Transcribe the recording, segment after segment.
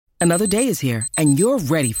Another day is here, and you're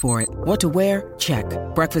ready for it. What to wear? Check.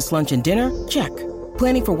 Breakfast, lunch, and dinner? Check.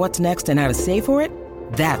 Planning for what's next and how to save for it?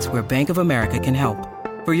 That's where Bank of America can help.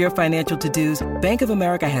 For your financial to-dos, Bank of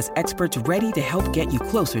America has experts ready to help get you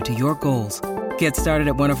closer to your goals. Get started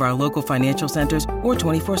at one of our local financial centers or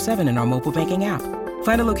 24/7 in our mobile banking app.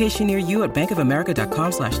 Find a location near you at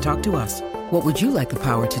bankofamerica.com/talktous. What would you like the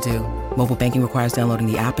power to do? Mobile banking requires downloading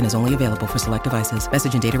the app and is only available for select devices.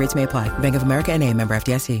 Message and data rates may apply. Bank of America N.A., member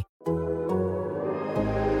FDIC.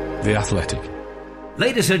 The Athletic.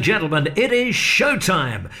 Ladies and gentlemen, it is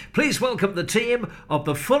showtime. Please welcome the team of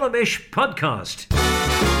the Fulhamish podcast.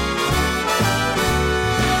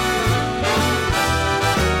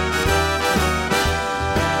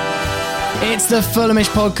 It's the Fulhamish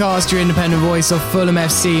podcast, your independent voice of Fulham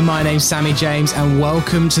FC. My name's Sammy James and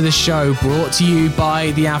welcome to the show, brought to you by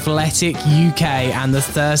The Athletic UK. And the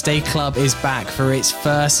Thursday Club is back for its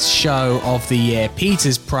first show of the year.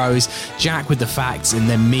 Peter's prose, Jack with the facts, and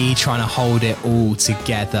then me trying to hold it all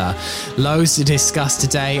together. Loads to discuss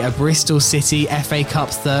today. A Bristol City FA Cup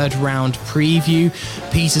third round preview.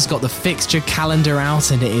 Peter's got the fixture calendar out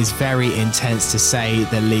and it is very intense to say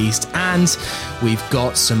the least. And we've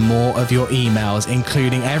got some more of your emails,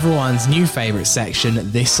 including everyone's new favourite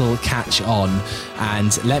section, This'll Catch On.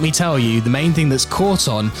 And let me tell you, the main thing that's caught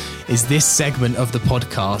on is this segment of the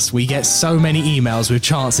podcast. We get so many emails with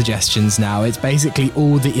chart suggestions now. It's basically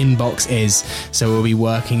all the inbox is. So we'll be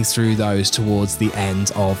working through those towards the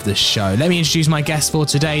end of the show. Let me introduce my guest for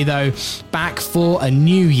today, though. Back for a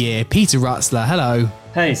new year, Peter Rutzler. Hello.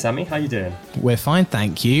 Hey Sammy, how you doing? We're fine,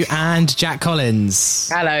 thank you. And Jack Collins.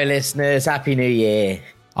 Hello listeners, Happy New Year.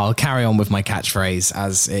 I'll carry on with my catchphrase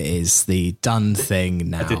as it is the done thing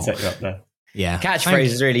now. I did set you up there. Yeah. Catchphrase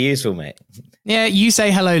is really useful, mate. Yeah, you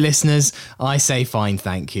say hello, listeners. I say fine,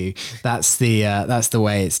 thank you. That's the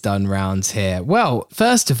way it's done round here. Well,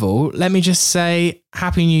 first of all, let me just say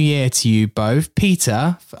Happy New Year to you both.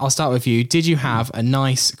 Peter, I'll start with you. Did you have a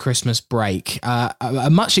nice Christmas break? A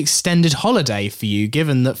much extended holiday for you,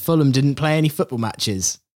 given that Fulham didn't play any football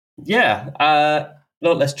matches? Yeah, a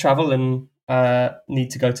lot less travel and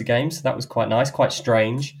need to go to games. So that was quite nice, quite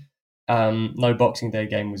strange. No Boxing Day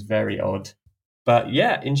game was very odd. But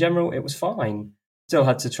yeah, in general, it was fine. Still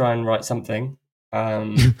had to try and write something.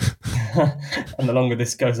 And the longer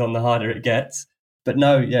this goes on, the harder it gets. But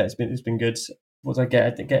no, yeah, it's been good. What did I get? I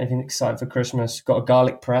didn't get anything exciting for Christmas. Got a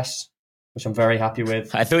garlic press, which I'm very happy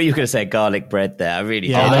with. I thought you were going to say garlic bread there. I really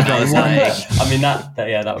did. I mean, that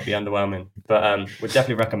would be underwhelming. But would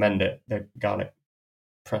definitely recommend it, the garlic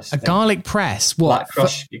press. Garlic press? What?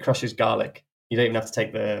 Like it crushes garlic. You don't even have to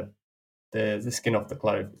take the skin off the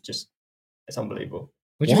clove. It's unbelievable.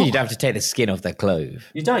 What do you mean you don't have to take the skin off the clove?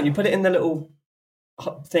 You don't. You put it in the little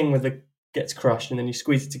thing where it gets crushed and then you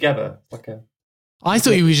squeeze it together. I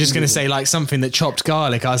thought you were just going to say like something that chopped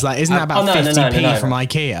garlic. I was like, isn't that about 50p from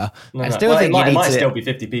IKEA? No. I still think it might still be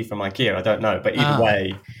 50p from IKEA. I don't know. But either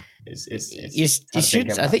way, I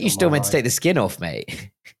think you still meant to take the skin off,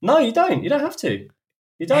 mate. No, you don't. You don't have to.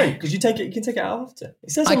 You don't, because you can take it out after.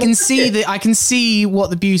 It says I can see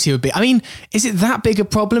what the beauty would be. I mean, is it that big a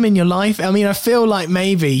problem in your life? I mean, I feel like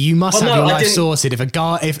maybe you must have your life sorted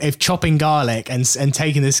if chopping garlic and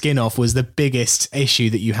taking the skin off was the biggest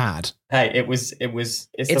issue that you had. Hey, it's the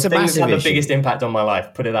thing that's had the biggest impact on my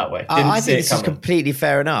life. Put it that way. I think this is completely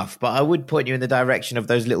fair enough, but I would point you in the direction of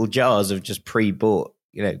those little jars of just pre-bought,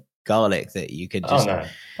 garlic that you could just. Oh no,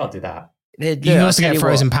 can't do that. You can also get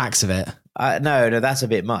frozen packs of it. No, that's a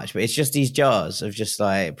bit much. But it's just these jars of just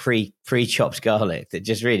like pre-chopped garlic that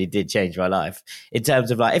just really did change my life. In terms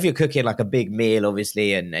of like, if you're cooking like a big meal,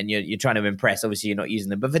 obviously, and you're trying to impress, obviously you're not using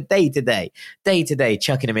them. But for day to day,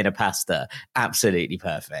 chucking them in a pasta, absolutely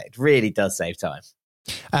perfect. Really does save time.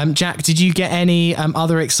 Jack, did you get any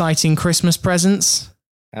other exciting Christmas presents?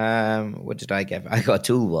 What did I get? I got a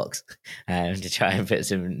toolbox to try and put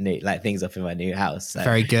some new things up in my new house. So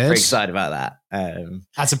very good. Very excited about that.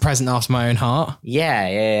 That's a present after my own heart.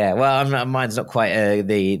 Yeah. Well, mine's not quite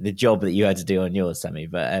the job that you had to do on yours, Sammy.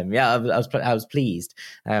 But I was pleased.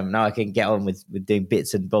 Now I can get on with doing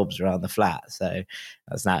bits and bobs around the flat. So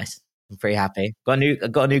that's nice. I'm pretty happy. Got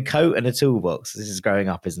a new coat and a toolbox. This is growing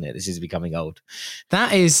up, isn't it? This is becoming old.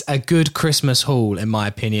 That is a good Christmas haul, in my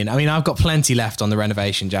opinion. I mean, I've got plenty left on the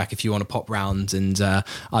renovation, Jack. If you want to pop round and I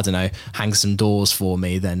don't know, hang some doors for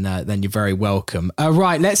me, then you're very welcome.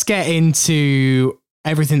 Right, let's get into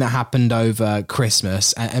everything that happened over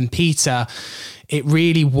Christmas. And Peter, it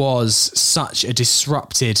really was such a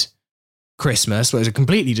disrupted Christmas. Well, it was a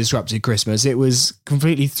completely disrupted Christmas. It was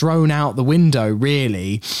completely thrown out the window,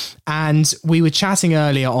 really. And we were chatting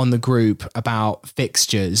earlier on the group about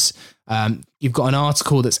fixtures. You've got an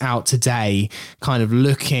article that's out today kind of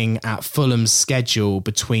looking at Fulham's schedule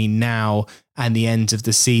between now and the end of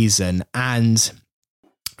the season. And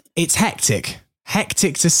it's hectic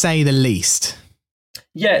to say the least.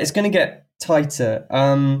 Yeah, it's going to get tighter.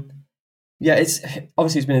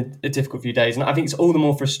 It's been a difficult few days. And I think it's all the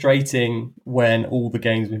more frustrating when all the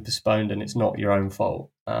games have been postponed and it's not your own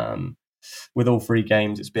fault. With all 3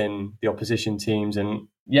 games, it's been the opposition teams. And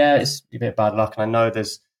yeah, it's a bit of bad luck. And I know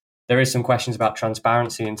there is some questions about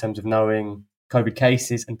transparency in terms of knowing COVID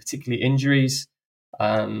cases and particularly injuries.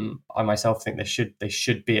 I myself think there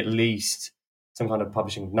should be at least some kind of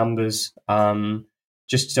publishing of numbers.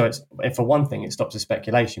 Just so for one thing, it stops the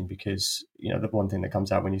speculation because, the one thing that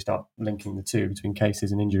comes out when you start linking the two between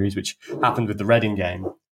cases and injuries, which happened with the Reading game,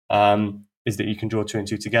 is that you can draw 2 and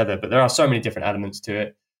 2 together. But there are so many different elements to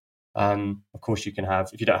it. Of course, you can have,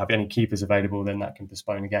 if you don't have any keepers available, then that can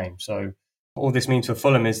postpone a game. So all this means for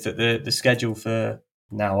Fulham is that the schedule for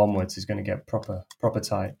now onwards is going to get proper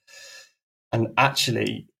tight. And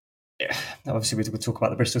actually, obviously we'll talk about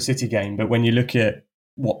the Bristol City game, but when you look at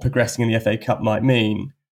what progressing in the FA Cup might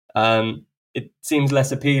mean, it seems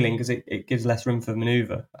less appealing because it gives less room for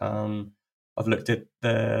manoeuvre. I've looked at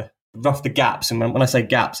the gaps, and when I say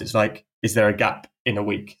gaps, it's like, is there a gap in a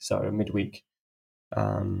week? So a midweek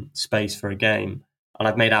space for a game. And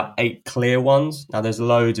I've made out 8 clear ones. Now there's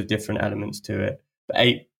loads of different elements to it, but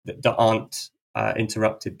 8 that aren't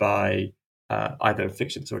interrupted by either a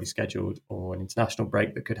fixture that's already scheduled or an international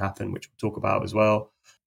break that could happen, which we'll talk about as well.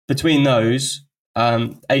 Between those,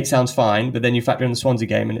 8 sounds fine, but then you factor in the Swansea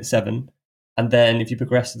game and it's 7. And then if you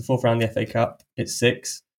progress to the 4th round of the FA Cup, it's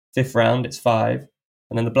 6. 5th round, it's 5.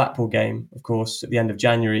 And then the Blackpool game, of course, at the end of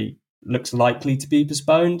January, looks likely to be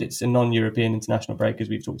postponed. It's a non-European international break, as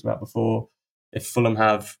we've talked about before. If Fulham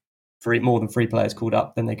have more than 3 players called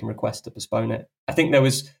up, then they can request to postpone it. I think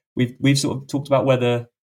we've sort of talked about whether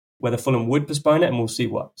Fulham would postpone it, and we'll see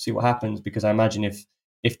what happens, because I imagine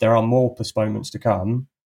if there are more postponements to come,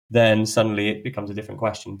 then suddenly it becomes a different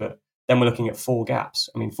question. But then we're looking at 4 gaps.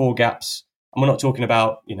 I mean, 4 gaps, and we're not talking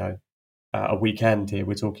about a weekend here.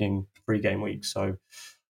 We're talking 3-game weeks. So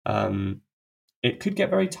it could get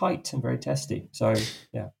very tight and very testy. So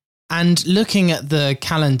yeah. And looking at the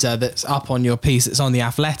calendar that's up on your piece that's on The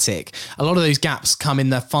Athletic, a lot of those gaps come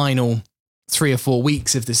in the final 3 or 4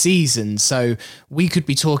 weeks of the season. So we could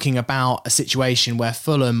be talking about a situation where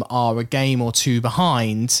Fulham are a game or 2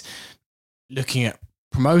 behind, looking at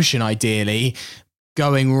promotion ideally,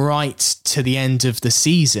 going right to the end of the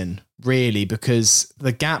season, really, because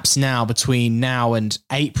the gaps now between now and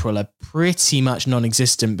April are pretty much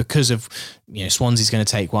non-existent because of, Swansea's going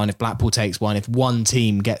to take one, if Blackpool takes one, if one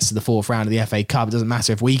team gets to the 4th round of the FA Cup, it doesn't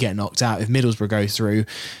matter if we get knocked out, if Middlesbrough go through.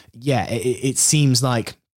 Yeah, it seems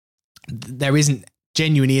like there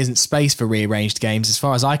genuinely isn't space for rearranged games, as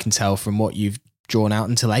far as I can tell from what you've drawn out,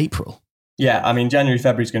 until April. Yeah, I mean, January,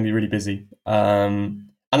 February is going to be really busy.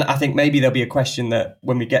 And I think maybe there'll be a question that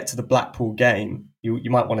when we get to the Blackpool game, you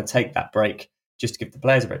might want to take that break just to give the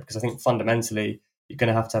players a break, because I think fundamentally you're going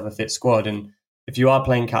to have a fit squad. And if you are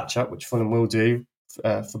playing catch up, which Fulham will do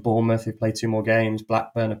for Bournemouth, who play 2 more games,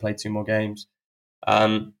 Blackburn have played 2 more games,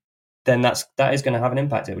 then that is going to have an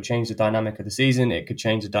impact. It will change the dynamic of the season. It could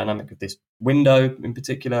change the dynamic of this window in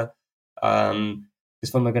particular. Because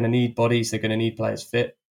Fulham are going to need bodies, they're going to need players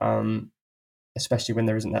fit. Especially when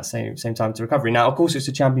there isn't that same time to recovery. Now, of course, it's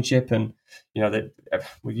a championship, and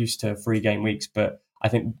we're used to 3-game weeks, but I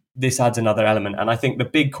think this adds another element. And I think the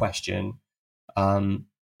big question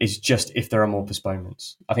is just if there are more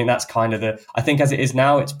postponements. I think that's kind of I think as it is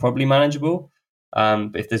now, it's probably manageable.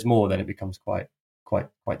 But if there's more, then it becomes quite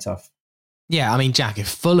tough. Yeah, I mean, Jack, if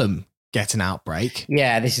Fulham get an outbreak,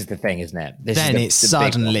 yeah, this is the thing, isn't it? Then it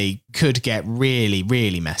suddenly could get really,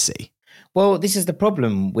 really messy. Well, this is the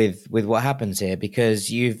problem with what happens here, because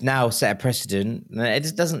you've now set a precedent.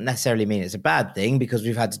 It doesn't necessarily mean it's a bad thing, because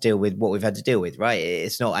we've had to deal with what we've had to deal with, right?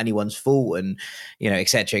 It's not anyone's fault, and et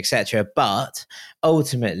cetera, et cetera. But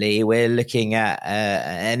ultimately, we're looking at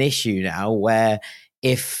an issue now where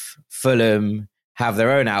if Fulham have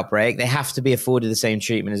their own outbreak, they have to be afforded the same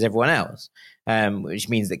treatment as everyone else. Which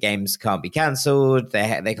means that games can't be cancelled,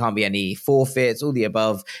 there can't be any forfeits, all the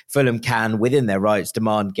above. Fulham can, within their rights,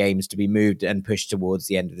 demand games to be moved and pushed towards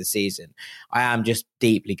the end of the season. I am just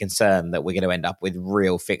deeply concerned that we're going to end up with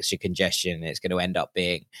real fixture congestion, and it's going to end up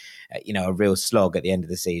being, a real slog at the end of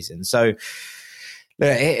the season. So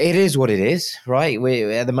It is what it is, right?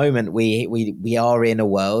 At the moment, we are in a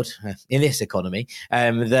world, in this economy,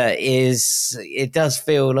 that is, it does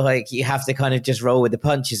feel like you have to kind of just roll with the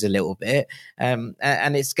punches a little bit. And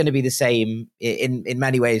it's going to be the same in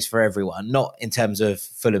many ways for everyone, not in terms of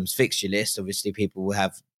Fulham's fixture list. Obviously, people will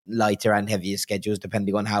have lighter and heavier schedules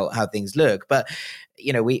depending on how things look. But,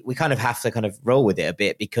 we kind of have to kind of roll with it a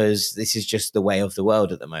bit because this is just the way of the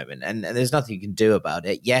world at the moment. And there's nothing you can do about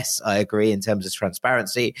it. Yes, I agree in terms of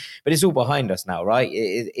transparency, but it's all behind us now, right?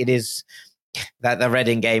 It is that the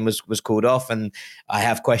Reading game was called off, and I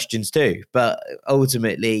have questions too. But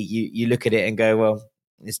ultimately, you look at it and go, well,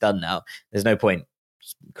 it's done now. There's no point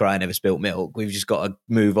crying over spilt milk. We've just got to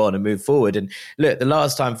move on and move forward. And look, the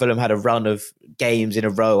last time Fulham had a run of games in a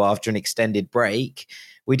row after an extended break,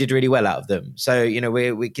 we did really well out of them. So,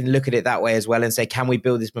 we can look at it that way as well and say, can we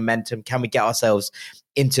build this momentum? Can we get ourselves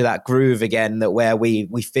into that groove again, that where we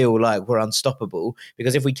feel like we're unstoppable?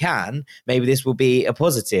 Because if we can, maybe this will be a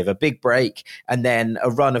positive, a big break, and then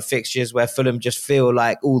a run of fixtures where Fulham just feel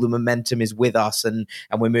like all the momentum is with us and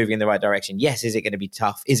we're moving in the right direction. Yes, is it going to be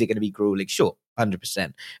tough? Is it going to be grueling? Sure,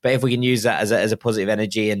 100%. But if we can use that as a positive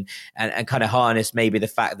energy and kind of harness maybe the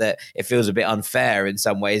fact that it feels a bit unfair in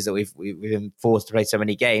some ways that we've been forced to play so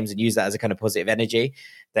many games, and use that as a kind of positive energy,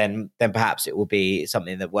 then perhaps it will be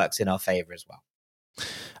something that works in our favour as well.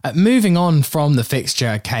 Moving on from the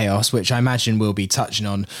fixture chaos, which I imagine we'll be touching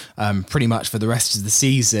on pretty much for the rest of the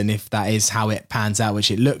season, if that is how it pans out,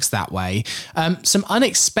 which it looks that way. Some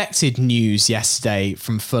unexpected news yesterday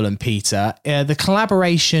from Fulham, Peter. The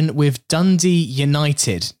collaboration with Dundee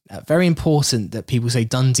United. Very important that people say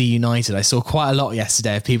Dundee United. I saw quite a lot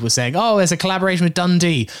yesterday of people saying, oh, there's a collaboration with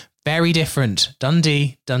Dundee. Very different.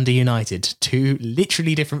 Dundee United, two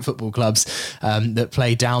literally different football clubs that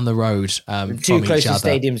play down the road from each other. Two closest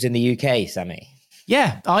stadiums in the UK, Sammy.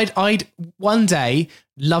 Yeah, I'd one day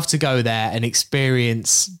love to go there and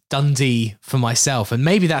experience Dundee for myself. And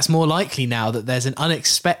maybe that's more likely now that there's an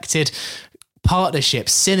unexpected partnership,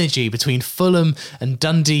 synergy between Fulham and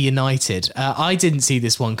Dundee United. I didn't see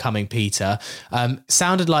this one coming, Peter.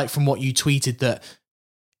 Sounded like from what you tweeted that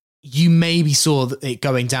you maybe saw it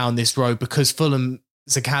going down this road because Fulham's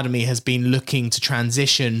academy has been looking to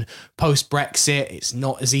transition post-Brexit. It's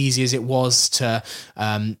not as easy as it was to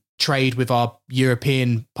trade with our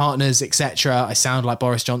European partners, etc. I sound like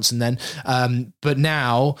Boris Johnson then. But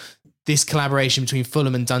now this collaboration between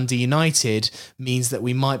Fulham and Dundee United means that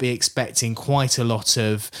we might be expecting quite a lot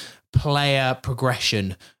of player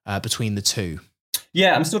progression between the two.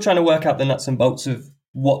 Yeah, I'm still trying to work out the nuts and bolts of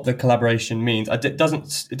what the collaboration means. It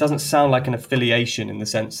doesn't sound like an affiliation in the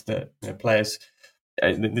sense that players,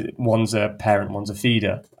 one's a parent, one's a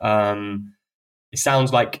feeder. It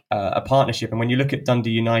sounds like a partnership. And when you look at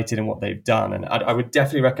Dundee United and what they've done, and I would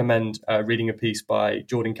definitely recommend reading a piece by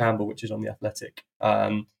Jordan Campbell, which is on The Athletic.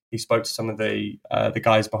 He spoke to some of the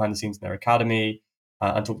guys behind the scenes in their academy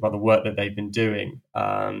and talked about the work that they've been doing.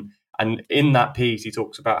 And in that piece, he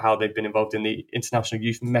talks about how they've been involved in the International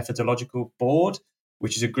Youth Methodological Board,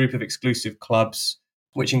 which is a group of exclusive clubs,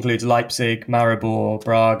 which includes Leipzig, Maribor,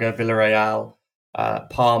 Braga, Villarreal,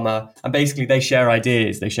 Parma. And basically they share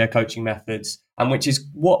ideas, they share coaching methods, and which is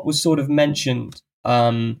what was sort of mentioned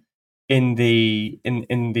in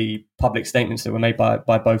the public statements that were made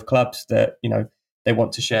by both clubs, that, they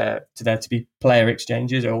want to share, there to be player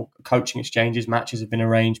exchanges or coaching exchanges. Matches have been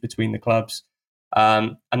arranged between the clubs.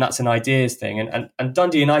 And that's an ideas thing. And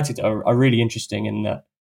Dundee United are really interesting in that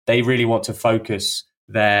they really want to focus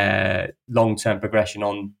their long-term progression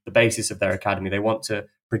on the basis of their academy. They want to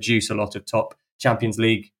produce a lot of top Champions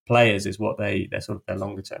League players, is what their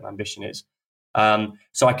longer-term ambition is.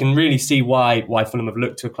 So I can really see why Fulham have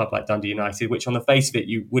looked to a club like Dundee United, which on the face of it,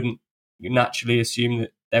 you naturally assume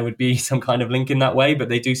that there would be some kind of link in that way, but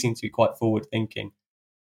they do seem to be quite forward-thinking.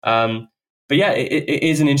 But yeah, it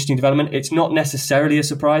is an interesting development. It's not necessarily a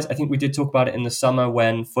surprise. I think we did talk about it in the summer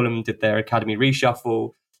when Fulham did their academy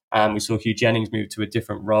reshuffle, and we saw Hugh Jennings move to a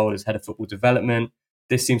different role as head of football development.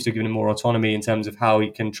 This seems to have given him more autonomy in terms of how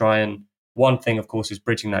he can try and, one thing, of course, is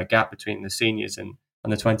bridging that gap between the seniors and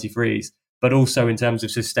the 23s, but also in terms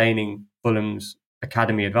of sustaining Fulham's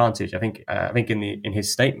academy advantage. I think in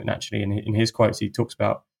his statement, actually, in his quotes, he talks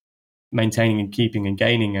about maintaining and keeping and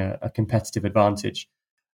gaining a competitive advantage,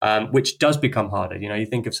 which does become harder. You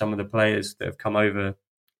think of some of the players that have come over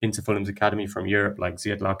into Fulham's academy from Europe, like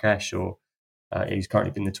Ziad Larkesh, or he's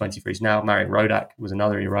currently in the 23s now. Marek Rodak was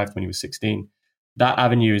another. He arrived when he was 16. That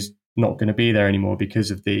avenue is not going to be there anymore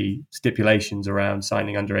because of the stipulations around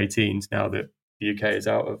signing under 18s now that the UK is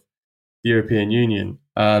out of the European Union.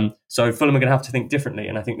 So Fulham are going to have to think differently,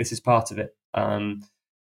 and I think this is part of it.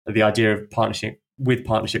 The idea of partnership with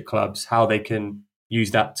partnership clubs, how they can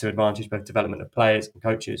use that to advantage both development of players and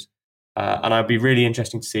coaches. And I'd be really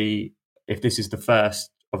interesting to see if this is the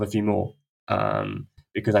first of a few more,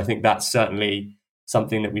 because I think that's certainly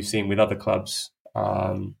something that we've seen with other clubs,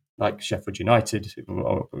 like Sheffield United,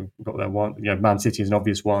 who got their one. Man City is an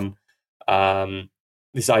obvious one.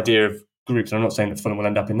 This idea of groups. I'm not saying that Fulham will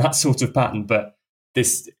end up in that sort of pattern, but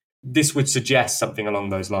this would suggest something along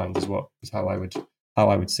those lines is how I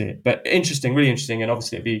would see it. But interesting, really interesting, and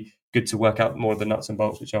obviously it'd be good to work out more of the nuts and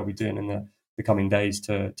bolts, which I'll be doing in the coming days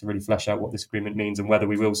to really flesh out what this agreement means and whether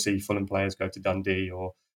we will see Fulham players go to Dundee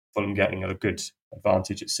or Fulham getting a good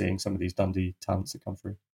advantage at seeing some of these Dundee talents that come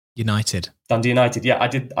through. Dundee United. Yeah,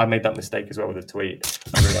 I made that mistake as well with the tweet.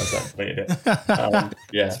 I realised I tweeted it.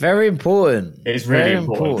 Yeah, it's very important. It is really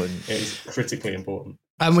important. It is critically important.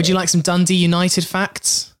 Would you like some Dundee United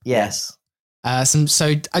facts? Yes. I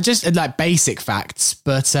just like basic facts,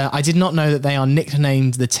 but I did not know that they are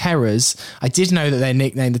nicknamed the Terrors. I did know that they're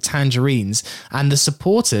nicknamed the Tangerines, and the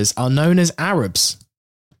supporters are known as Arabs.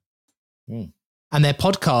 And their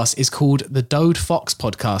podcast is called the Dode Fox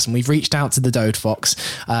Podcast. And we've reached out to the Dode Fox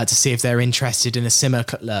to see if they're interested in a similar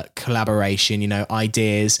collaboration,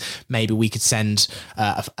 ideas. Maybe we could send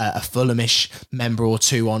a Fulhamish member or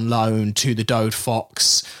two on loan to the Dode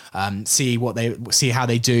Fox, see how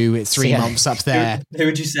they do. It's 3 months up there. Who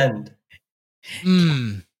would you send?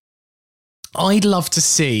 I'd love to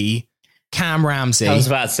see Cam Ramsey. I was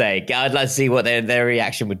about to say, I'd like to see what their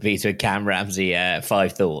reaction would be to a Cam Ramsey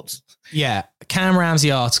 5 thoughts. Yeah, Cam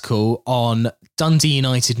Ramsey article on Dundee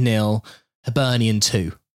United 0, Hibernian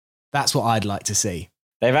 2. That's what I'd like to see.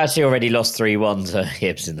 They've actually already lost 3-1 to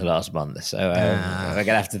Hibs in the last month, so we're going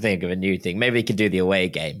to have to think of a new thing. Maybe we could do the away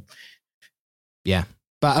game. Yeah.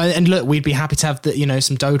 But and look, we'd be happy to have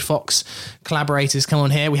some Dode Fox collaborators come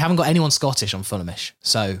on here. We haven't got anyone Scottish on Fulhamish,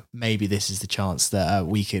 so maybe this is the chance that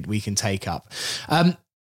we can take up.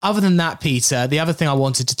 Other than that, Peter, the other thing I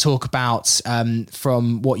wanted to talk about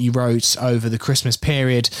from what you wrote over the Christmas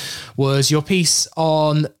period was your piece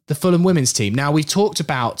on the Fulham women's team. Now, we've talked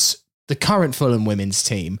about the current Fulham women's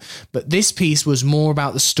team, but this piece was more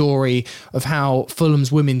about the story of how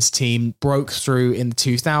Fulham's women's team broke through in the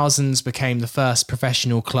 2000s, became the first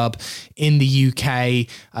professional club in the UK.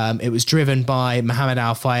 It was driven by Mohammed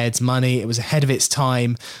Al Fayed's money. It was ahead of its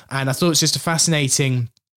time. And I thought it was just a fascinating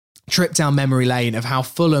trip down memory lane of how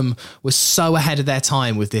Fulham was so ahead of their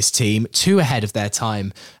time with this team, too ahead of their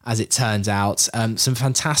time, as it turns out. Some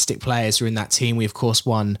fantastic players were in that team. We, of course,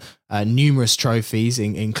 won numerous trophies,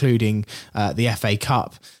 including the FA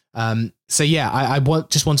Cup. I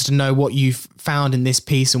just wanted to know what you've found in this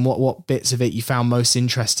piece and what bits of it you found most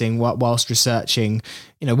interesting whilst researching,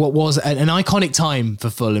 what was an iconic time for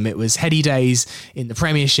Fulham. It was heady days in the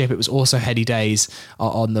Premiership. It was also heady days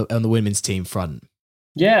on the women's team front.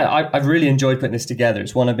 Yeah, I've really enjoyed putting this together.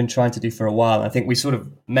 It's one I've been trying to do for a while. I think we sort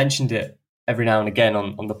of mentioned it every now and again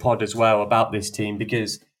on the pod as well about this team,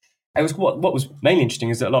 because it was what was mainly interesting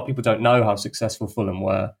is that a lot of people don't know how successful Fulham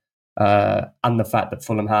were, and the fact that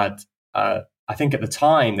Fulham had, I think at the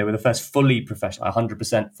time, they were the first fully professional,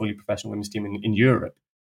 100% fully professional women's team in Europe.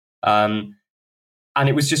 And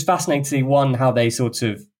it was just fascinating to see, one, how they sort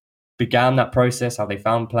of began that process, how they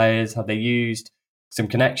found players, how they used some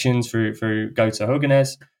connections through Gota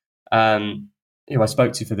Huguenes, who I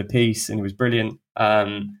spoke to for the piece, and he was brilliant.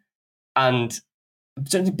 And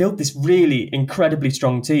certainly built this really incredibly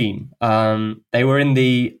strong team. They were in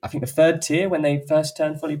the third tier when they first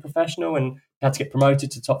turned fully professional and had to get promoted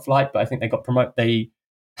to top flight. But I think they got promoted. They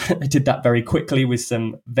did that very quickly with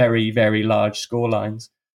some very, very large score lines.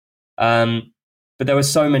 But there were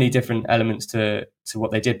so many different elements to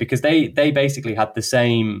what they did, because they basically had the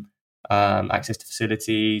same access to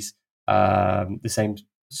facilities, the same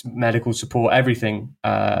medical support, everything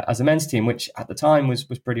as a men's team, which at the time was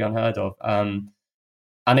pretty unheard of.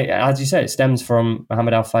 And it, as you say, it stems from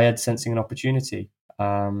Mohammed Al Fayed sensing an opportunity.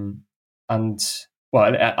 Unheard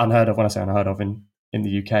of, when I say unheard of, in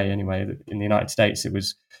the UK anyway. In the United States, it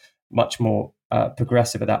was much more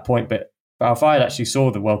progressive at that point. But Al Fayed actually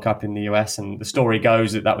saw the World Cup in the US, and the story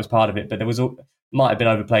goes that was part of it. But there was might have been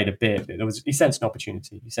overplayed a bit. He sensed an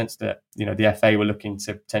opportunity. He sensed that the FA were looking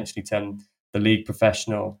to potentially turn the league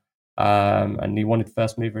professional, and he wanted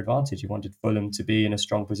first mover advantage. He wanted Fulham to be in a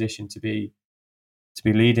strong position to be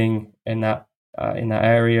leading in that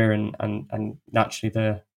area, and naturally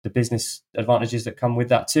the business advantages that come with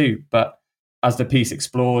that too. But as the piece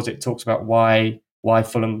explores, it talks about why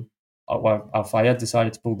Fulham, why Al Fayed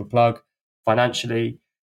decided to pull the plug financially,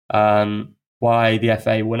 why the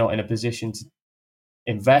FA were not in a position to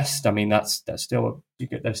invest. I mean, there's still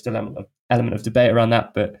an element of debate around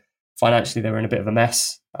that, but financially, they were in a bit of a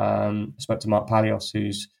mess. I spoke to Mark Palios,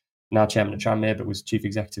 who's now chairman of Tranmere, but was chief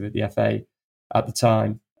executive at the FA at the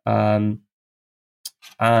time.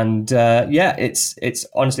 It's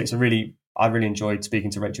honestly, I really enjoyed speaking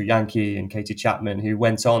to Rachel Yankee and Katie Chapman, who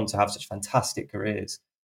went on to have such fantastic careers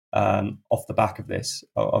off the back of this,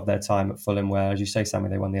 of their time at Fulham, where, as you say, Sammy,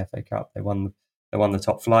 they won the FA Cup, they won the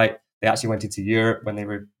top flight. They actually went into Europe when they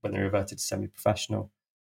reverted to semi-professional.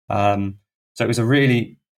 So it was a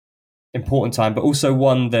really important time, but also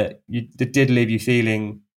one that did leave you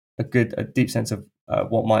feeling a deep sense of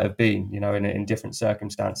what might have been, in different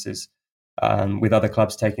circumstances, with other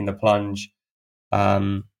clubs taking the plunge.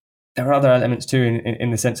 There are other elements too,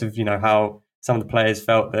 in the sense of, how some of the players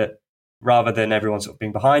felt that rather than everyone sort of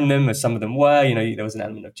being behind them, as some of them were, there was an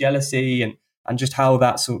element of jealousy and just how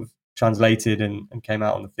that sort of translated and came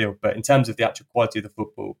out on the field. But in terms of the actual quality of the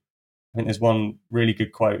football, I think there's one really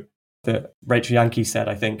good quote that Rachel Yankee said,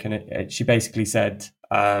 I think, and she basically said,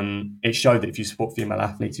 it showed that if you support female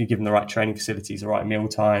athletes, you give them the right training facilities, the right meal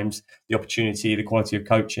times, the opportunity, the quality of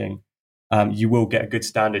coaching, you will get a good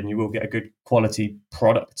standard and you will get a good quality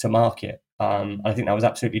product to market. I think that was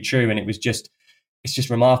absolutely true. And it's just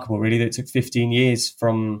remarkable, really, that it took 15 years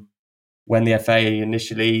from when the FA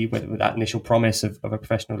initially, with that initial promise of a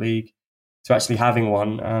professional league, to actually having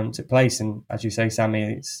one took place. And as you say, Sammy,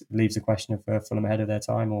 it leaves the question of Fulham ahead of their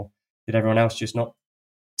time, or did everyone else just not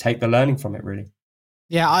take the learning from it, really?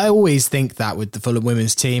 Yeah, I always think that with the Fulham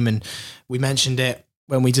women's team, and we mentioned it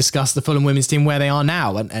when we discussed the Fulham women's team, where they are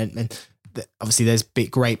now. And obviously there's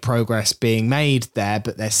great progress being made there,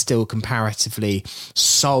 but they're still comparatively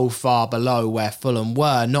so far below where Fulham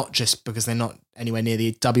were, not just because they're not anywhere near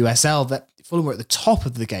the WSL, that Fulham were at the top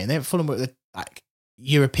of the game. Fulham were at the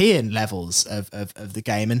European levels of the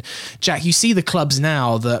game. And Jack, you see the clubs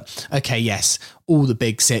now that, okay, yes, all the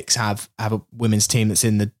big six have a women's team that's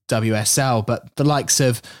in the WSL, but the likes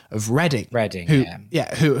of Reading, who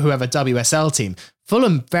have a WSL team.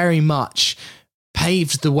 Fulham very much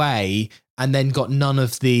paved the way and then got none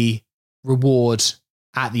of the reward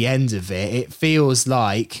at the end of it. It feels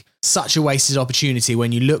like such a wasted opportunity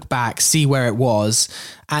when you look back, see where it was.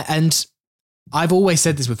 And I've always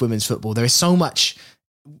said this with women's football, there is so much,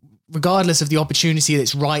 regardless of the opportunity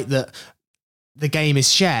that's right that the game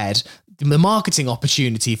is shared, the marketing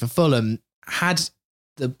opportunity for Fulham, had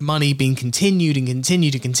the money been continued,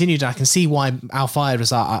 I can see why Al Fayed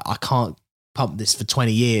was like, I can't pump this for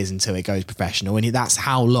 20 years until it goes professional. And that's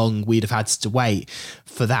how long we'd have had to wait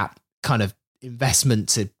for that kind of investment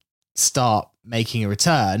to start making a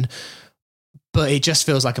return. But it just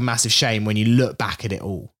feels like a massive shame when you look back at it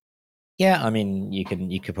all. Yeah, I mean, you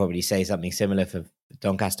could probably say something similar for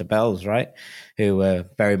Doncaster Bells, right? Who were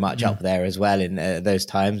very much up there as well in those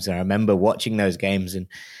times. And I remember watching those games, and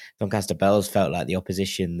Doncaster Bells felt like the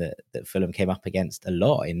opposition that Fulham came up against a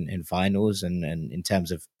lot in finals and in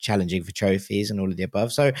terms of challenging for trophies and all of the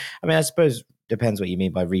above. So, I mean, I suppose depends what you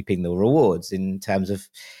mean by reaping the rewards in terms of,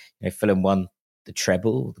 Fulham won the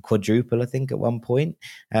treble, the quadruple, I think, at one point.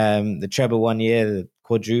 The treble one year, the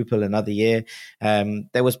quadruple another year.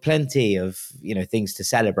 There was plenty of things to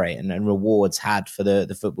celebrate and rewards had for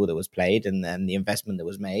the football that was played and the investment that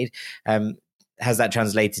was made. Has that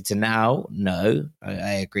translated to now? No,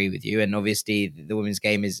 I agree with you. And obviously, the women's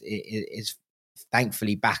game is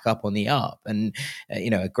thankfully back up on the up, and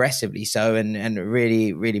aggressively so, and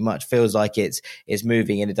really, really much feels like it's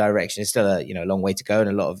moving in a direction. It's still a long way to go and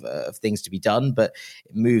a lot of things to be done, but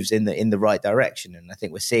it moves in the right direction. And I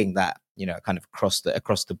think we're seeing that kind of across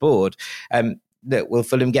the board. That will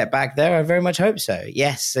Fulham get back there? I very much hope so.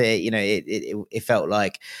 Yes, it felt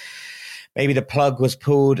like maybe the plug was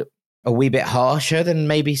pulled a wee bit harsher than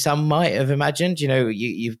maybe some might have imagined.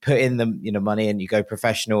 You put in the money and you go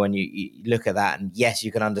professional, and you look at that, and yes,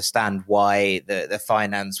 you can understand why the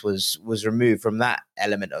finance was removed from that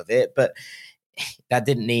element of it, but that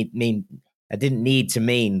didn't need to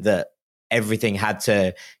mean that everything had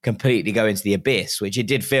to completely go into the abyss, which it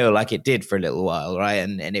did feel like it did for a little while, right?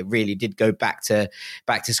 And it really did go back to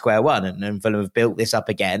square one, and Fulham have built this up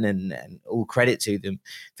again, and all credit to them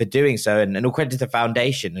for doing so, and all credit to the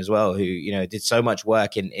foundation as well, who did so much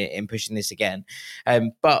work in pushing this again.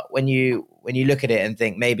 But when you look at it and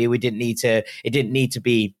think maybe it didn't need to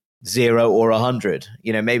be 0 or 100,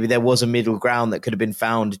 maybe there was a middle ground that could have been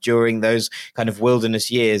found during those kind of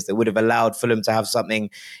wilderness years that would have allowed Fulham to have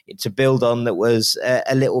something to build on that was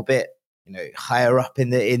a little bit higher up in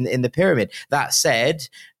the pyramid. That said,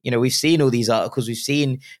 we've seen all these articles, we've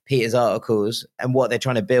seen Peter's articles and what they're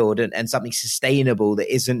trying to build, and something sustainable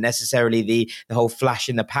that isn't necessarily the whole flash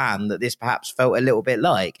in the pan that this perhaps felt a little bit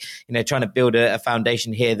like, trying to build a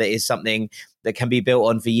foundation here that is something that can be built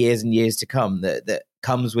on for years and years to come, that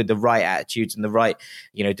comes with the right attitudes and the right,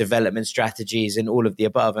 development strategies and all of the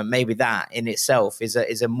above. And maybe that in itself is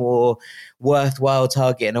a more worthwhile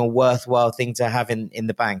target and a worthwhile thing to have in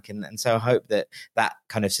the bank. And so I hope that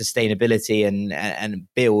kind of sustainability and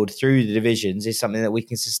build through the divisions is something that we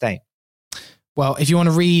can sustain. Well, if you want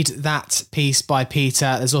to read that piece by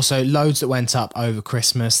Peter, there's also loads that went up over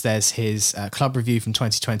Christmas. There's his club review from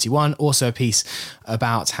 2021, also a piece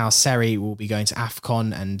about how Seri will be going to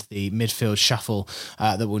AFCON and the midfield shuffle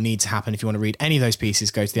that will need to happen. If you want to read any of those pieces,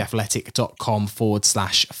 go to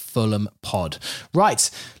theathletic.com/Fulham pod. Right,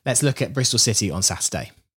 let's look at Bristol City on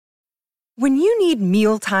Saturday. When you need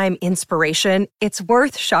mealtime inspiration, it's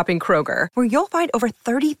worth shopping Kroger, where you'll find over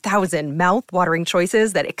 30,000 mouth-watering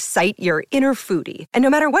choices that excite your inner foodie. And no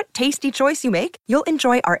matter what tasty choice you make, you'll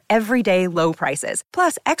enjoy our everyday low prices,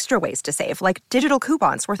 plus extra ways to save, like digital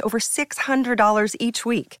coupons worth over $600 each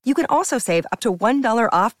week. You can also save up to $1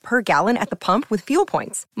 off per gallon at the pump with fuel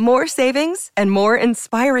points. More savings and more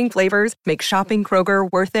inspiring flavors make shopping Kroger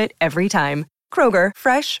worth it every time. Kroger,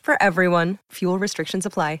 fresh for everyone. Fuel restrictions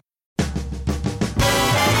apply.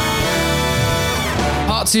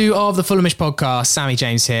 Part 2 of the Fulhamish podcast. Sammy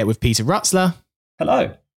James here with Peter Rutzler.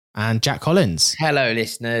 Hello. And Jack Collins. Hello,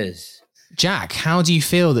 listeners. Jack, how do you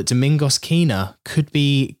feel that Domingos Quina could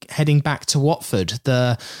be heading back to Watford?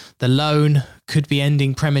 The loan could be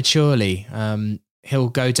ending prematurely. He'll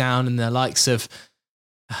go down in the likes of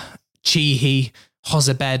Chihi,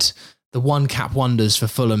 Hozabed, the one-cap wonders for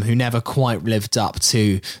Fulham, who never quite lived up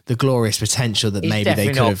to the glorious potential that maybe they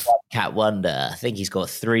could have. Cap wonder. I think he's got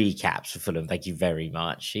 3 caps for Fulham. Thank you very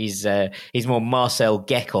much. He's more Marcel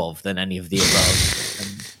Gekov than any of the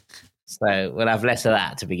above. So we'll have less of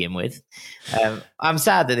that to begin with. I'm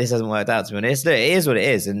sad that this hasn't worked out, to be honest. Look, it is what it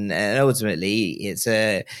is, and ultimately it's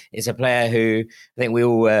a player who I think we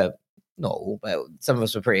all. Not all, but some of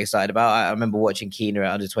us were pretty excited about. I remember watching Quina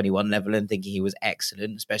at under 21 level and thinking he was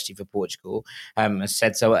excellent, especially for Portugal. I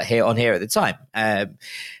said so here at the time.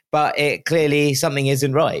 But it clearly something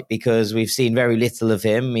isn't right, because we've seen very little of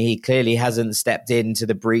him. He clearly hasn't stepped into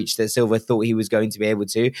the breach that Silva thought he was going to be able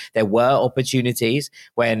to. There were opportunities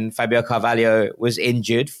when Fabio Carvalho was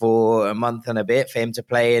injured for a month and a bit for him to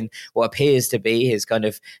play in what appears to be his kind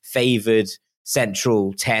of favoured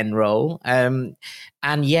central 10 role. And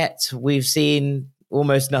yet we've seen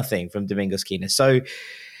almost nothing from Domingos Quina. So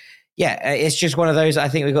yeah, it's just one of those. I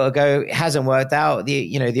think we've got to go. It hasn't worked out.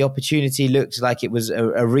 The opportunity looked like it was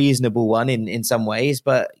a reasonable one in some ways,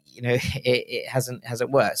 but it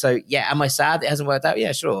hasn't worked. So yeah, am I sad it hasn't worked out?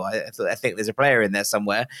 Yeah, sure. I think there's a player in there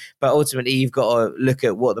somewhere, but ultimately you've got to look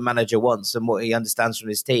at what the manager wants and what he understands from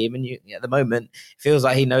his team. And at the moment, it feels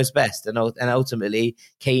like he knows best. And ultimately,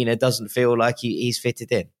 Quina doesn't feel like he's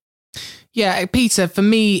fitted in. Yeah, Peter, for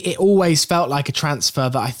me, it always felt like a transfer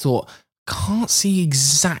that I thought, can't see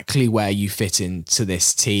exactly where you fit into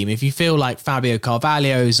this team. If you feel like Fabio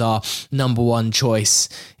Carvalho's our number one choice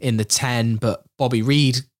in the 10, but Bobby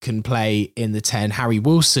Reid can play in the 10, Harry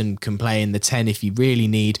Wilson can play in the 10 if you really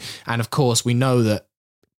need. And of course, we know that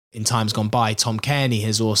in times gone by, Tom Cairney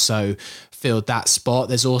has also filled that spot.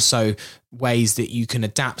 There's also ways that you can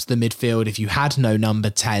adapt the midfield if you had no number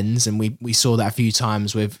 10s. And we saw that a few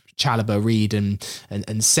times with Chalobah, Reid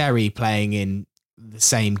and Seri playing in the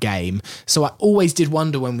same game. So I always did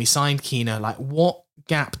wonder when we signed Quina, like, what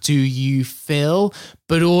gap do you fill?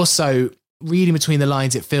 But also, reading between the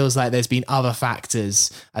lines, it feels like there's been other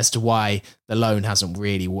factors as to why the loan hasn't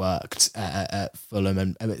really worked at Fulham,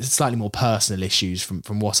 and it's slightly more personal issues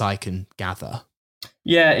from what I can gather.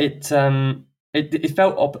 Yeah, it felt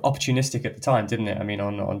opportunistic at the time, didn't it? I mean,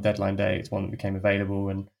 on deadline day, it's one that became available,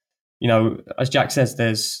 and as Jack says,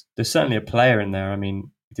 there's certainly a player in there. I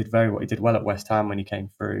mean, he did well at West Ham when he came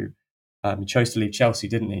through. He chose to leave Chelsea,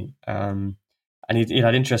 didn't he? And he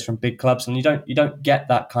had interest from big clubs, and you don't get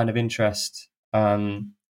that kind of interest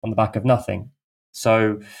on the back of nothing.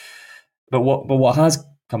 So, but what has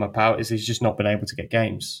come about is he's just not been able to get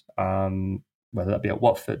games, whether that be at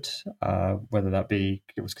Watford, whether that be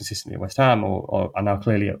it was consistently at West Ham, or now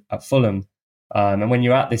clearly at Fulham. And when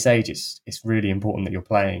you're at this age, it's really important that you're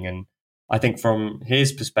playing. And I think from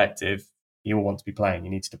his perspective, he will want to be playing. He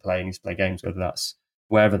needs to play. He needs to play games, whether that's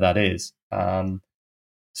wherever that is.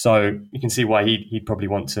 So you can see why he'd probably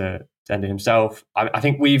want to end it himself. I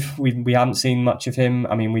think we haven't seen much of him.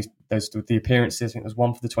 I mean, there's the appearances. I think there's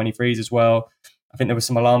one for the 23s as well. I think there were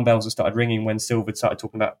some alarm bells that started ringing when Silva started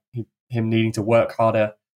talking about him needing to work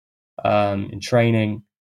harder in training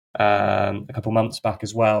a couple months back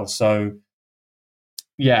as well. So,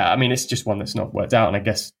 yeah, I mean, it's just one that's not worked out. And I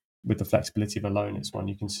guess with the flexibility of a loan, it's one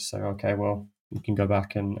you can just say, okay, well, you can go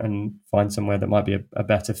back and find somewhere that might be a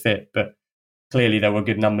better fit. But clearly there were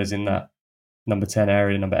good numbers in that number 10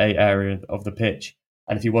 area, number 8 area of the pitch.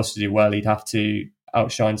 And if he was to do well, he'd have to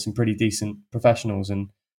outshine some pretty decent professionals. And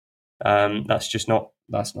that's not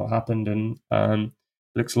happened. And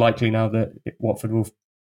looks likely now that Watford will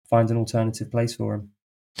find an alternative place for him.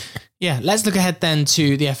 Yeah, let's look ahead then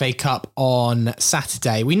to the FA Cup on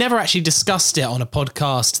Saturday. We never actually discussed it on a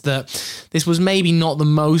podcast that this was maybe not the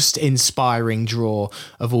most inspiring draw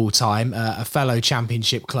of all time. A fellow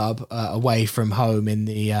Championship club away from home in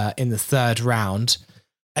the third round,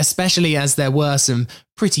 especially as there were some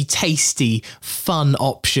pretty tasty, fun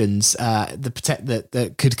options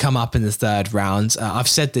that could come up in the third round. I've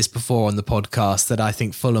said this before on the podcast that I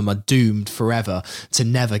think Fulham are doomed forever to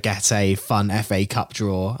never get a fun FA Cup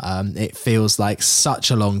draw. It feels like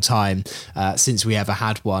such a long time since we ever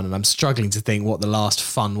had one, and I'm struggling to think what the last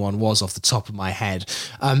fun one was off the top of my head.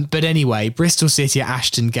 But anyway, Bristol City at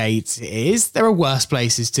Ashton Gate there are worse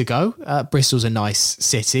places to go. Bristol's a nice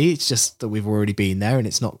city. It's just that we've already been there and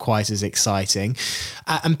it's not quite as exciting.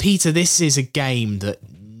 And Peter, this is a game that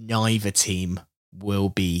neither team will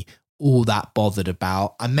be all that bothered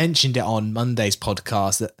about. I mentioned it on Monday's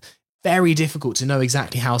podcast that very difficult to know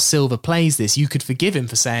exactly how Silva plays this. You could forgive him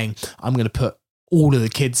for saying, I'm going to put all of the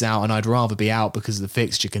kids out and I'd rather be out because of the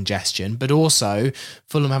fixture congestion. But also,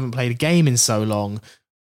 Fulham haven't played a game in so long.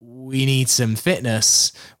 We need some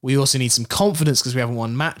fitness. We also need some confidence because we haven't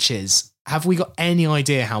won matches. Have we got any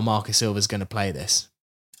idea how Marcus Silva is going to play this?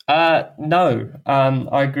 No,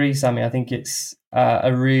 I agree, Sammy. I think it's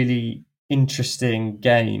a really interesting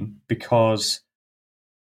game because,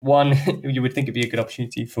 one, you would think it'd be a good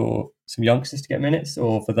opportunity for some youngsters to get minutes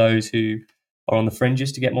or for those who are on the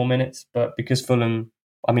fringes to get more minutes. But because Fulham,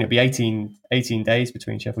 I mean, it'll be 18 days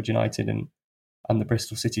between Sheffield United and the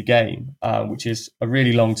Bristol City game, which is a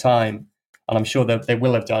really long time. And I'm sure that they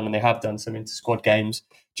will have done, and they have done some inter-squad games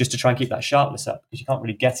just to try and keep that sharpness up because you can't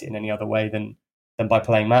really get it in any other way than by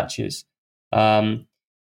playing matches.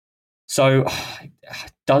 So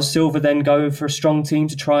does Silva then go for a strong team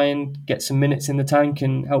to try and get some minutes in the tank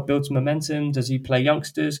and help build some momentum? Does he play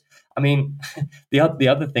youngsters? I mean, the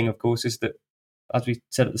other thing, of course, is that, as we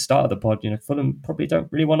said at the start of the pod, Fulham probably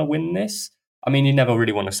don't really want to win this. I mean, you never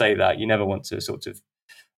really want to say that. You never want to sort of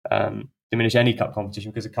diminish any cup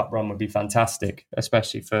competition because a cup run would be fantastic,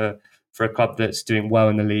 especially for a club that's doing well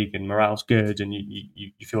in the league and morale's good and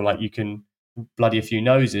you feel like you can bloody a few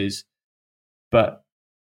noses. But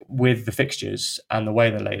with the fixtures and the way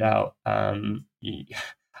they're laid out,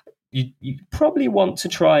 you probably want to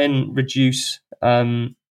try and reduce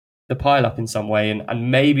the pile up in some way,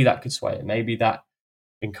 and maybe that could sway it. Maybe that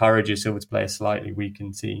encourages Silva to play a slightly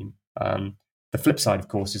weakened team. The flip side, of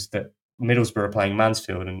course, is that Middlesbrough are playing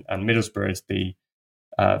Mansfield, and Middlesbrough is the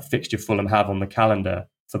fixture Fulham have on the calendar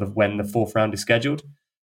for when the fourth round is scheduled.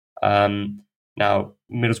 Now,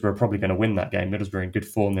 Middlesbrough are probably going to win that game. Middlesbrough are in good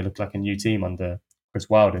form. They look like a new team under Chris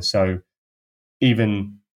Wilder. So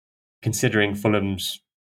even considering Fulham's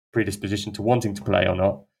predisposition to wanting to play or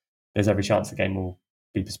not, there's every chance the game will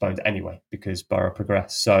be postponed anyway because Borough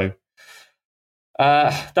progress. So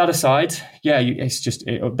that aside,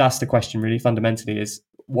 that's the question really fundamentally is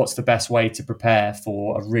what's the best way to prepare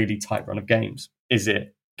for a really tight run of games? Is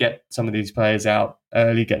it get some of these players out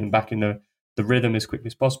early, get them back in the rhythm as quickly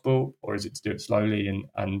as possible, or is it to do it slowly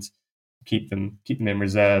and keep them in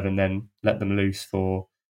reserve and then let them loose for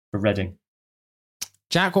Reading?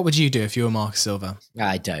 Jack, what would you do if you were Marcus Silva?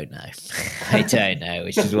 I don't know. I don't know,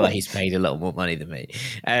 which is why he's paid a lot more money than me.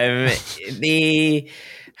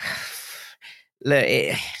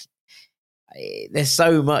 There's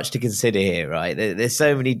so much to consider here, right? There's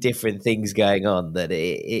so many different things going on that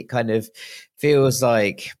it kind of feels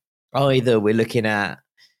like either we're looking at,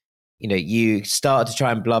 you start to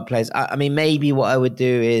try and blood players. I mean, maybe what I would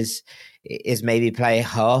do is maybe play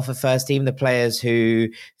half a first team, the players who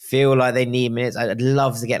feel like they need minutes. I'd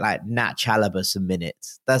love to get like Nat Chalobah some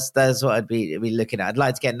minutes. That's what I'd be looking at. I'd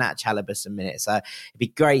like to get Nat Chalobah some minutes. It'd be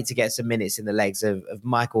great to get some minutes in the legs of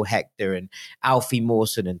Michael Hector and Alfie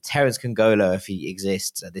Mawson and Terence Congolo if he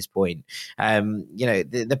exists at this point.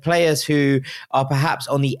 The players who are perhaps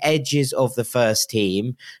on the edges of the first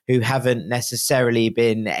team who haven't necessarily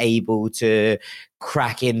been able to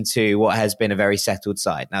crack into what has been a very settled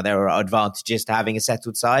side. Now, there are advantages to having a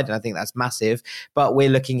settled side, and I think that's massive, but we're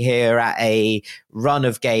looking here at a run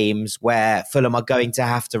of games where Fulham are going to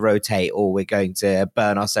have to rotate, or we're going to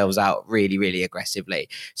burn ourselves out really, really aggressively.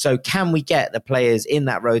 So can we get the players in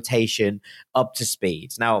that rotation up to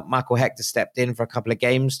speed? Now, Michael Hector stepped in for a couple of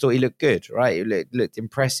games, thought he looked good, right? He looked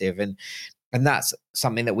impressive, and that's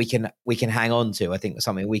something that we can hang on to. I think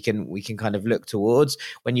something we can kind of look towards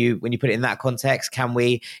when you put it in that context.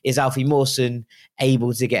 Is Alfie Mawson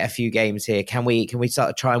able to get a few games here? Can we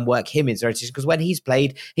start to try and work him into rotation? Because when he's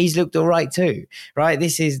played, he's looked all right too, right?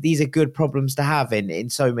 These are good problems to have in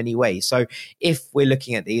so many ways. So if we're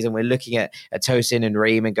looking at these and we're looking at Tosin and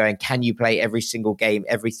Ream and going, can you play every single game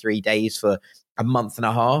every 3 days for a month and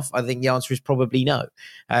a half? I think the answer is probably no.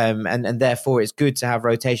 And therefore it's good to have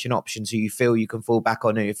rotation options who you feel you can fall back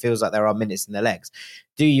on, and it feels like there are minutes in the legs.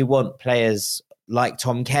 Do you want players like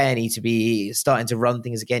Tom Cairney to be starting to run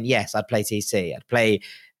things again? Yes, I'd play TC. I'd play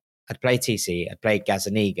TC. I'd play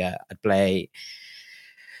Gazaniga. I'd play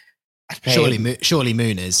Surely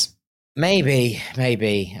Muniz. Maybe.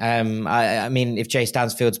 I mean, if Jay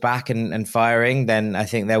Stansfield's back and firing, then I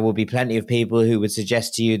think there will be plenty of people who would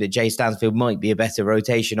suggest to you that Jay Stansfield might be a better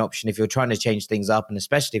rotation option if you're trying to change things up, and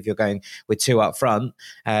especially if you're going with 2 up front,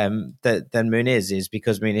 than Muniz is,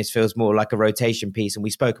 because Muniz feels more like a rotation piece. And we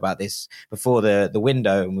spoke about this before the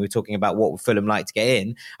window, and we were talking about what Fulham like to get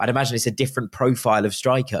in. I'd imagine it's a different profile of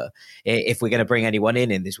striker if we're going to bring anyone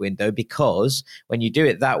in this window, because when you do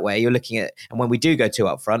it that way, you're looking at, and when we do go 2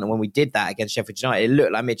 up front, and when we did that against Sheffield United, it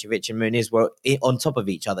looked like Mitrovic and Muniz were on top of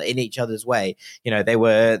each other, in each other's way. You know, they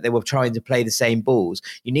were trying to play the same balls.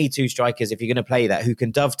 You need 2 strikers if you're going to play that who can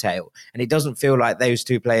dovetail, and it doesn't feel like those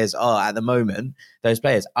 2 players are at the moment those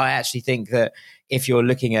players. I actually think that if you're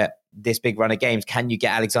looking at this big run of games, can you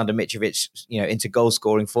get Alexander Mitrovic, into goal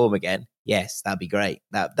scoring form again? Yes, that'd be great.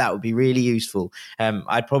 That would be really useful.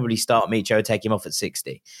 I'd probably start Micho, take him off at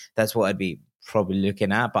 60. That's what I'd be probably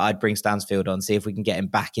looking at, but I'd bring Stansfield on, see if we can get him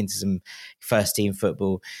back into some first team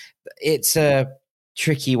football. It's a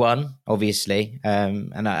tricky one, obviously,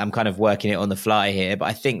 and I'm kind of working it on the fly here, but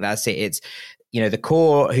I think that's it. It's, the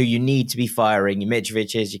core who you need to be firing, your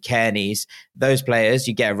Mitrovic's, your Cairneys, those players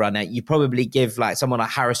you get a run at. You probably give like someone like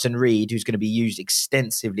Harrison Reed, who's going to be used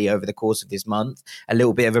extensively over the course of this month, a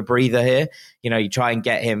little bit of a breather here. You try and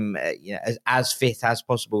get him as fit as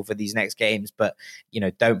possible for these next games, but,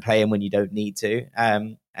 don't play him when you don't need to.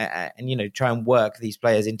 And try and work these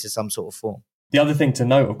players into some sort of form. The other thing to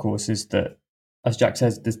note, of course, is that, as Jack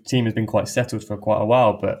says, the team has been quite settled for quite a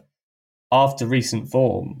while, but after recent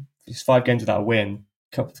form, it's 5 games without a win,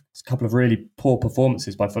 a couple of really poor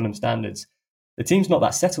performances by Fulham standards, the team's not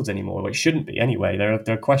that settled anymore. It shouldn't be anyway. There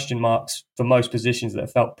are question marks for most positions that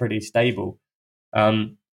have felt pretty stable.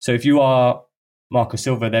 So if you are Marco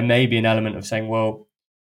Silva, there may be an element of saying, well,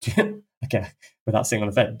 okay, without saying on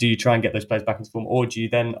the vet, do you try and get those players back into form, or do you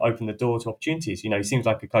then open the door to opportunities? He seems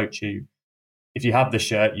like a coach who, if you have the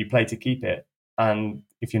shirt, you play to keep it. And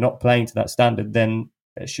if you're not playing to that standard, then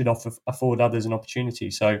it should afford others an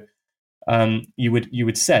opportunity. So you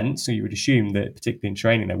would sense, or you would assume that, particularly in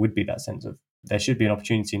training, there would be that sense of there should be an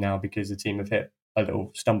opportunity now because the team have hit a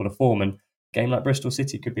little stumble of form, and a game like Bristol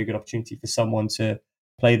City could be a good opportunity for someone to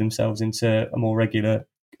play themselves into a more regular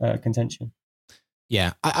contention.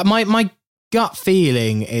 Yeah, my gut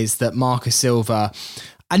feeling is that Marco Silva,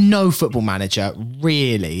 and no football manager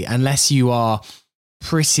really, unless you are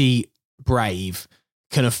pretty brave,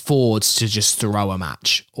 can afford to just throw a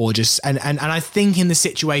match, or just and I think in the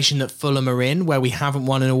situation that Fulham are in, where we haven't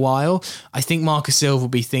won in a while, I think Marco Silva will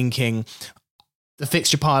be thinking, the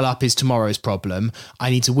fixture pile up is tomorrow's problem. I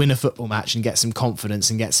need to win a football match and get some confidence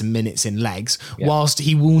and get some minutes in legs. Yeah. Whilst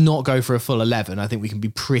he will not go for a full 11, I think we can be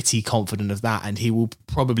pretty confident of that, and he will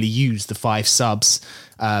probably use the 5 subs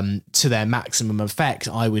to their maximum effect,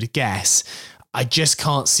 I would guess. I just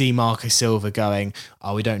can't see Marco Silva going,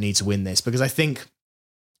 we don't need to win this, because I think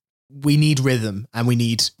we need rhythm and we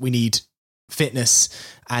need fitness.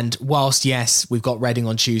 And whilst, yes, we've got Reading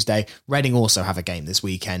on Tuesday, Reading also have a game this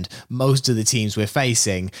weekend. Most of the teams we're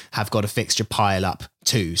facing have got a fixture pile up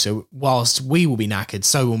too. So whilst we will be knackered,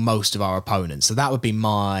 so will most of our opponents. So that would be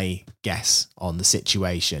my guess on the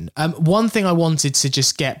situation. One thing I wanted to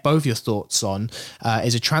just get both your thoughts on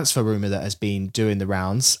is a transfer rumour that has been doing the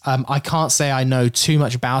rounds. I can't say I know too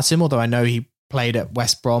much about him, although I know he played at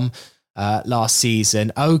West Brom last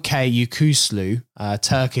season. Okay, Yukuslu,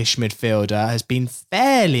 Turkish midfielder, has been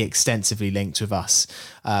fairly extensively linked with us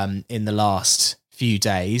in the last few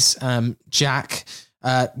days. Jack,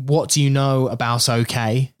 what do you know about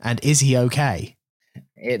OK, and is he okay?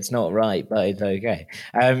 It's not right, but it's okay.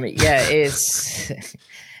 It's.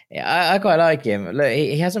 I quite like him. Look,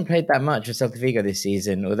 he hasn't played that much for Celta Vigo this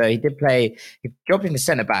season, although he did play. He dropped in the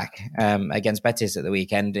centre back against Betis at the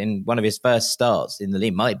weekend in one of his first starts in the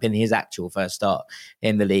league. Might have been his actual first start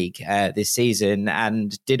in the league this season,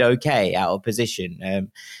 and did okay out of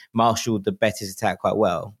position. Marshalled the Betis attack quite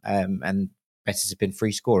well, and Betis has been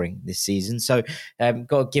free scoring this season. So got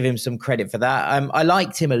to give him some credit for that. I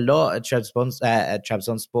liked him a lot at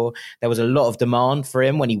Trabzonspor. There was a lot of demand for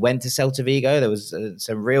him when he went to Celta Vigo. There was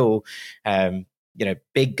some real,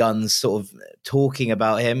 big guns sort of talking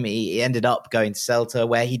about him. He ended up going to Celta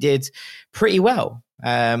where he did pretty well.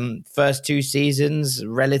 First 2 seasons,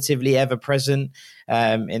 relatively ever present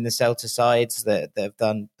in the Celta sides that have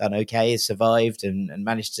done okay, has survived and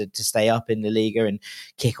managed to stay up in the Liga and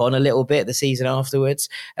kick on a little bit the season afterwards.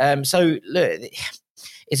 So look,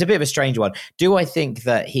 it's a bit of a strange one. Do I think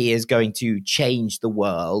that he is going to change the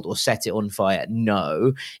world or set it on fire?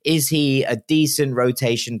 No. Is he a decent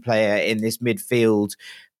rotation player in this midfield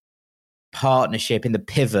partnership, in the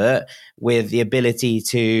pivot, with the ability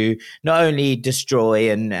to not only destroy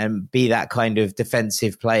and be that kind of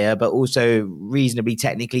defensive player, but also reasonably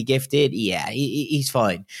technically gifted? Yeah, he's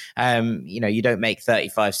fine. You don't make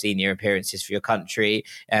 35 senior appearances for your country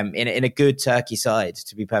in a good Turkey side,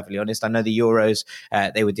 to be perfectly honest. I know the Euros,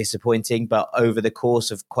 they were disappointing, but over the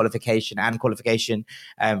course of qualification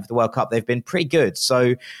for the World Cup, they've been pretty good.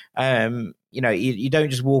 So, you don't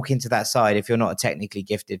just walk into that side if you're not a technically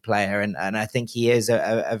gifted player. And I think he is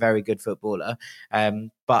a very good footballer.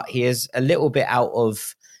 But he is a little bit out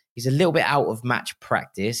of match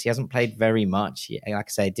practice. He hasn't played very much. Like I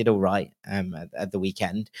say, did all right at the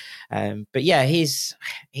weekend. But yeah, he's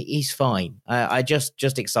fine. I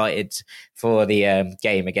just excited for the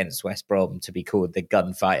game against West Brom to be called the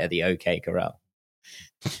gunfight at the OK Corral.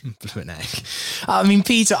 I mean,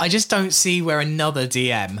 Peter, I just don't see where another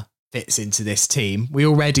DM fits into this team. We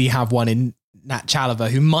already have one in Nat Chalova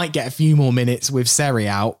who might get a few more minutes with Seri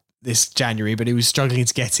out this January, but he was struggling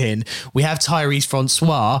to get in. We have Tyrese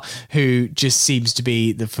Francois, who just seems to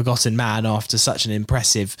be the forgotten man after such an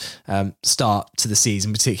impressive start to the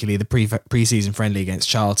season, particularly the pre-season friendly against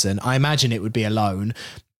Charlton. I imagine it would be a loan.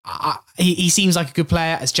 He seems like a good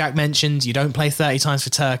player. As Jack mentioned, you don't play 30 times for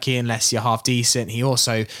Turkey unless you're half decent. He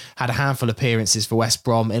also had a handful of appearances for West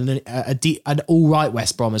Brom and an all right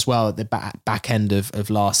West Brom as well at the back end of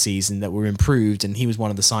last season that were improved, and he was one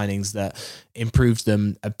of the signings that improved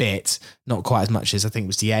them a bit, not quite as much as I think it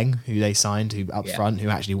was Dieng, who they signed, who up front, who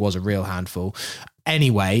actually was a real handful.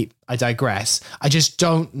 Anyway, I digress. I just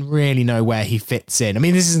don't really know where he fits in. I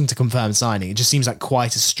mean, this isn't a confirmed signing. It just seems like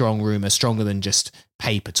quite a strong rumour, stronger than just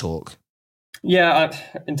paper talk. Yeah,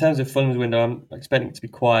 in terms of Fulham's window, I'm expecting it to be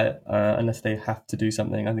quiet unless they have to do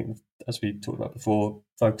something. I think, as we talked about before,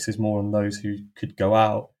 focus is more on those who could go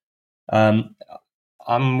out.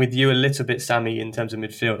 I'm with you a little bit, Sammy, in terms of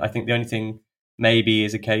midfield. I think the only thing maybe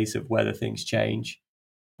is a case of whether things change.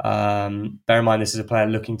 Bear in mind, this is a player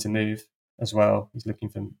looking to move as well. He's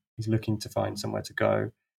looking to find somewhere to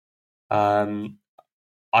go.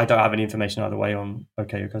 I don't have any information either way on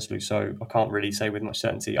OK Yokuşlu, so I can't really say with much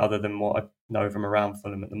certainty other than what I know from around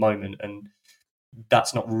Fulham at the moment. And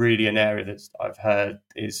that's not really an area that I've heard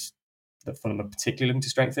is that Fulham are particularly looking to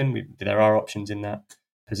strengthen. There are options in that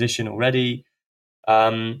position already.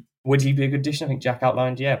 Would he be a good addition? I think Jack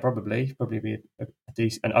outlined, probably be a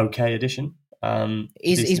decent, an okay addition.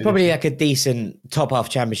 He's probably like a decent top half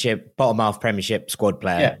championship, bottom half Premiership squad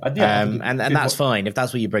player. And that's fine. If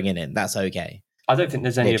that's what you're bringing in, that's okay. I don't think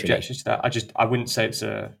there's any objections to that. I wouldn't say it's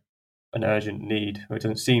an urgent need. It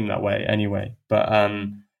doesn't seem that way anyway. But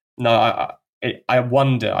no, I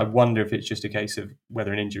wonder if it's just a case of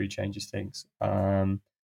whether an injury changes things.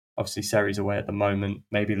 Obviously, Seri's away at the moment,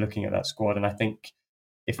 maybe looking at that squad. And I think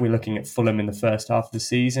if we're looking at Fulham in the first half of the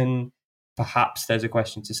season, perhaps there's a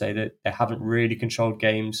question to say that they haven't really controlled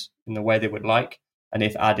games in the way they would like. And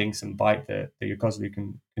if adding some bite that Yokuşlu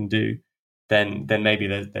can do, then maybe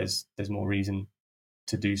there's more reason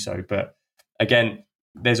to do so. But again,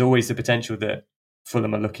 there's always the potential that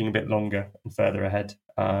Fulham are looking a bit longer and further ahead,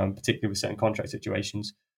 particularly with certain contract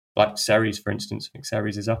situations, like Seri's, for instance. I think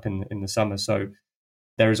Seri's is up in the summer, so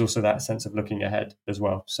there is also that sense of looking ahead as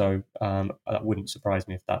well. So that wouldn't surprise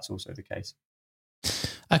me if that's also the case.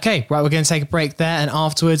 Okay, right, we're going to take a break there, and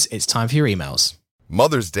afterwards, it's time for your emails.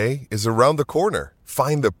 Mother's Day is around the corner.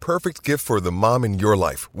 Find the perfect gift for the mom in your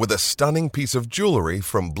life with a stunning piece of jewelry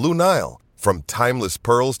from Blue Nile. From timeless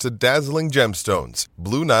pearls to dazzling gemstones,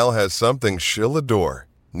 Blue Nile has something she'll adore.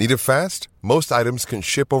 Need it fast? Most items can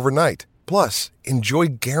ship overnight. Plus, enjoy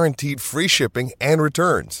guaranteed free shipping and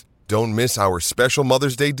returns. Don't miss our special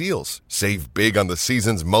Mother's Day deals. Save big on the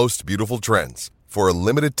season's most beautiful trends. For a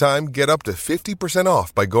limited time, get up to 50%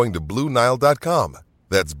 off by going to BlueNile.com.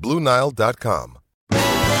 That's BlueNile.com.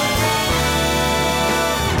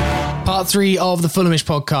 Part 3 of the Fulhamish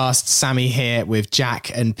podcast. Sammy here with Jack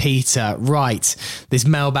and Peter. Right, this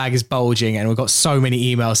mailbag is bulging and we've got so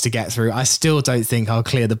many emails to get through. I still don't think I'll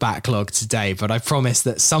clear the backlog today, but I promise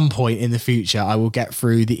that some point in the future I will get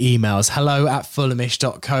through the emails.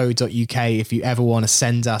 hello@fulhamish.co.uk if you ever want to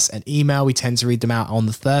send us an email. We tend to read them out on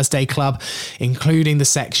the Thursday Club, including the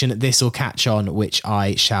section This Will Catch On, which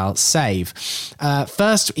I shall save.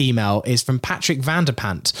 First email is from Patrick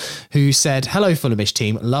Vanderpant, who said, "Hello Fulhamish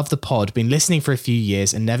team, love the pod. Been listening for a few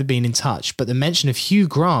years and never been in touch, but the mention of Hugh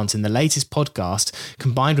Grant in the latest podcast,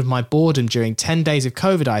 combined with my boredom during 10 days of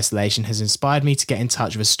COVID isolation, has inspired me to get in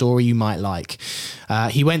touch with a story you might like.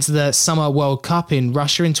 He went to the Summer World Cup in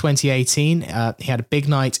Russia in 2018. He had a big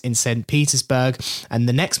night in St. Petersburg, and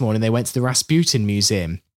the next morning they went to the Rasputin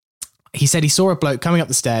Museum. He said he saw a bloke coming up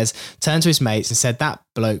the stairs, turned to his mates and said, that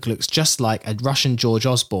bloke looks just like a Russian George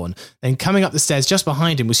Osborne. Then coming up the stairs just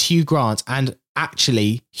behind him was Hugh Grant, and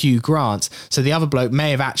actually Hugh Grant. So the other bloke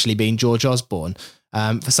may have actually been George Osborne.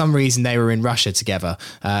 For some reason, they were in Russia together,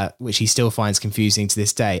 which he still finds confusing to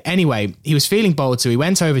this day. Anyway, he was feeling bold, so he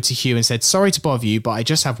went over to Hugh and said, sorry to bother you, but I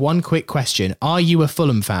just have one quick question. Are you a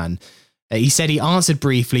Fulham fan? He said he answered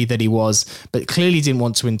briefly that he was, but clearly didn't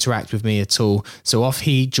want to interact with me at all. So off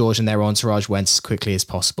he, George and their entourage went as quickly as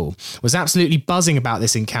possible. Was absolutely buzzing about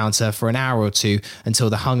this encounter for an hour or two until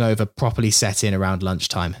the hungover properly set in around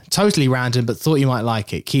lunchtime. Totally random, but thought you might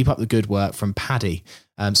like it. Keep up the good work, from Paddy.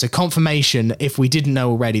 So confirmation, if we didn't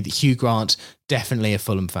know already, that Hugh Grant, definitely a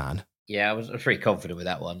Fulham fan. Yeah, I was pretty confident with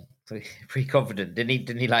that one. Pretty confident.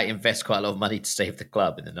 Didn't he like invest quite a lot of money to save the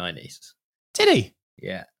club in the 90s? Did he?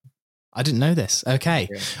 Yeah. I didn't know this. Okay.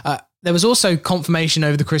 There was also confirmation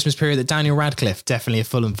over the Christmas period that Daniel Radcliffe, definitely a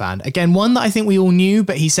Fulham fan. Again, one that I think we all knew,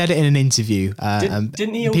 but he said it in an interview.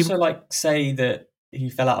 Didn't he also say that he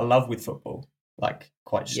fell out of love with football? Like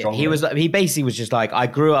quite strongly. Yeah, he basically was just like, I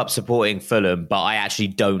grew up supporting Fulham, but I actually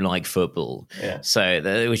don't like football. Yeah. So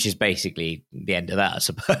which is basically the end of that, I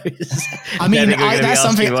suppose. I mean, that's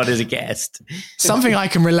something on as a guest. Something I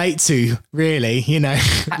can relate to, really. You know,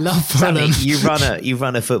 love Fulham. Sammy, you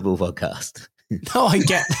run a football podcast. No, I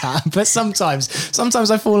get that, but sometimes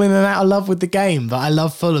I fall in and out of love with the game. But I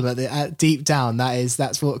love Fulham at deep down.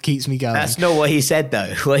 That's what keeps me going. That's not what he said,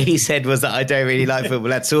 though. What he said was that I don't really like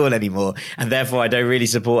football at all anymore, and therefore I don't really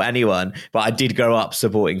support anyone. But I did grow up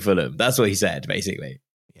supporting Fulham. That's what he said, basically.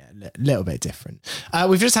 A little bit different.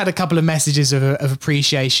 We've just had a couple of messages of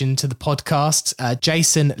appreciation to the podcast.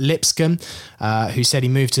 Jason Lipscomb, who said he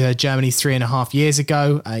moved to Germany 3.5 years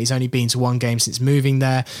ago. He's only been to one game since moving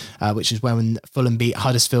there, which is when Fulham beat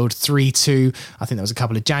Huddersfield 3-2. I think that was a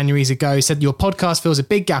couple of Januaries ago. He said, your podcast fills a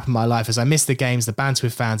big gap in my life as I miss the games, the banter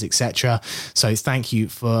with fans, etc. So thank you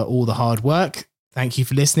for all the hard work. Thank you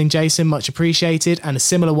for listening, Jason. Much appreciated. And a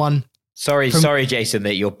similar one. Sorry, Jason,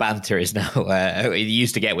 that your banter is now, you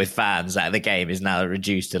used to get with fans at the game, is now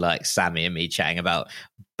reduced to like Sammy and me chatting about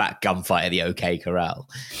back gunfight at the OK Corral.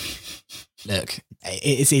 Look,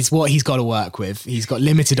 it's what he's got to work with. He's got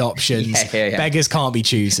limited options. Yeah. Beggars can't be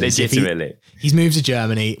choosers. Legitimately. He's moved to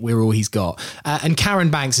Germany. We're all he's got. And Karen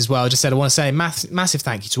Banks as well just said, I want to say a massive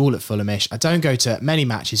thank you to all at Fulhamish. I don't go to many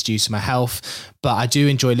matches due to my health, but I do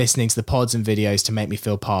enjoy listening to the pods and videos to make me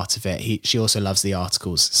feel part of it. She also loves the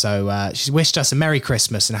articles. So she's wished us a Merry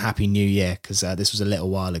Christmas and a Happy New Year, because this was a little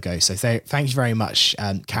while ago. So thank you very much,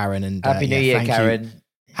 Karen. And Happy New Year, Karen. You.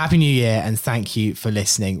 Happy New Year, and thank you for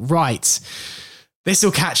listening. Right. This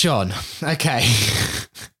will catch on. Okay.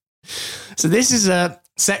 So this is a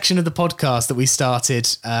section of the podcast that we started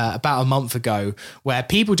about a month ago, where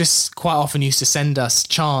people just quite often used to send us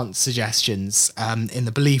chant suggestions in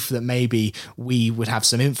the belief that maybe we would have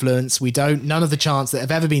some influence. We don't. None of the chants that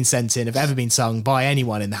have ever been sent in have ever been sung by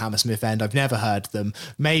anyone in the Hammersmith end. I've never heard them.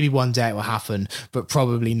 Maybe one day it will happen, but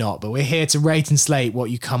probably not. But we're here to rate and slate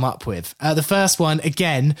what you come up with. The first one,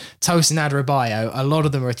 again, Tosin Adarabioyo. A lot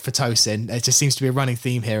of them are for Tosin. It just seems to be a running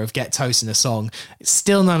theme here of get Tosin a song.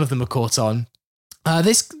 Still none of them are caught on.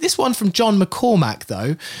 This one from John McCormack,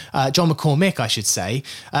 though, John McCormick, I should say,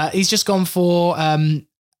 he's just gone for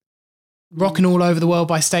Rockin' All Over the World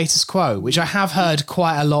by Status Quo, which I have heard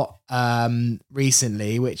quite a lot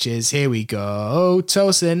recently, which is, here we go,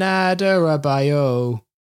 Tosin Adarabioyo.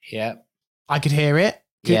 Yeah. I could hear it.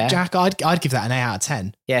 Yeah. Jack, I'd give that an 8 out of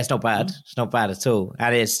 10. Yeah, it's not bad. It's not bad at all.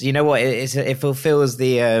 And it's, you know what, it fulfills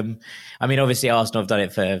the, I mean, obviously Arsenal have done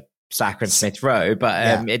it for Saka and Smith Rowe,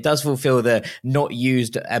 but it does fulfill the not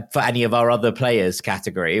used for any of our other players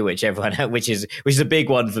category, which is a big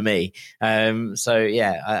one for me.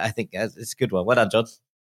 I think it's a good one. Well done, John.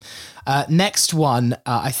 Next one,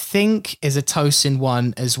 I think, is a Tosin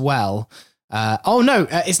one as well.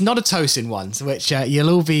 It's not a Tosin one, which you'll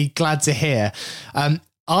all be glad to hear.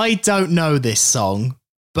 I don't know this song,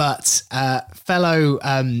 but fellow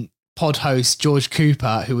pod host George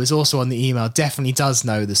Cooper, who was also on the email, definitely does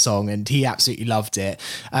know the song, and he absolutely loved it.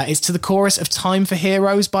 It's to the chorus of Time for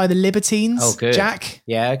Heroes by the Libertines. Oh, good. Jack?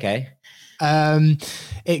 Yeah, okay.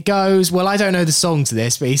 It goes, well, I don't know the song to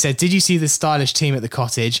this, but he said, did you see the stylish team at the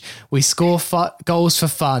cottage? We score goals for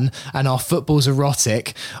fun and our football's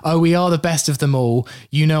erotic. Oh, we are the best of them all.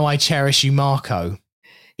 You know I cherish you, Marco.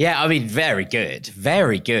 Yeah, I mean, very good.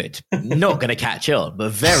 Very good. Not going to catch on,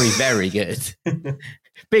 but very, very good.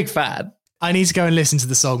 Big fan. I need to go and listen to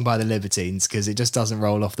the song by the Libertines because it just doesn't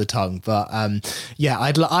roll off the tongue. But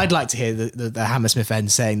I'd like to hear the Hammersmith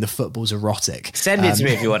end saying the football's erotic. Send it to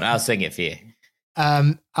me if you want. I'll sing it for you.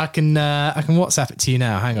 I can WhatsApp it to you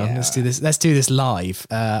now. Hang on, let's do this. Let's do this live.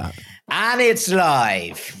 And it's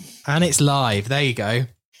live. And it's live. There you go.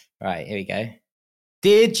 Right, here we go.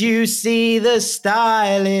 Did you see the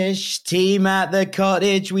stylish team at the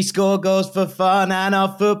cottage? We score goals for fun and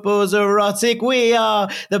our football's erotic. We are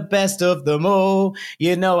the best of them all.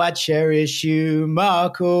 You know I cherish you,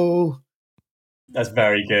 Marco. That's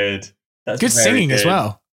very good. That's good singing good as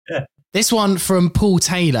well. Yeah. This one from Paul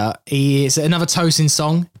Taylor is another Tosin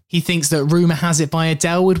song. He thinks that Rumour Has It by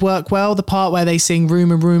Adele would work well. The part where they sing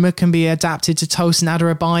Rumour can be adapted to Tosin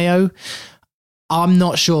Adarabioyo. I'm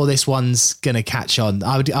not sure this one's going to catch on.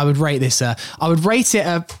 I would rate this. I would rate it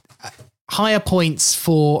a higher points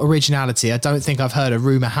for originality. I don't think I've heard a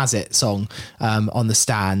Rumour Has It song on the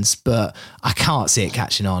stands, but I can't see it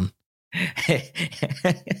catching on.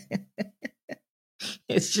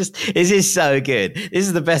 This is so good. This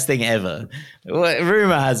is the best thing ever.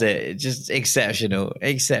 Rumour Has It, just exceptional.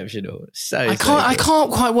 I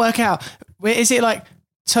can't quite work out. Is it like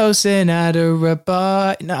Tosin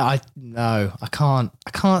Adarabioyo? No, I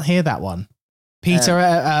can't hear that one. Peter,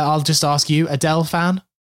 I'll just ask you, Adele fan?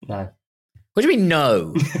 No. What do you mean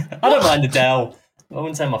no? I don't mind Adele. I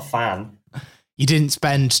wouldn't say I'm a fan. You didn't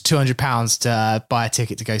spend £200 to buy a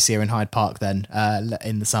ticket to go see her in Hyde Park then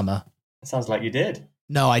in the summer? It sounds like you did.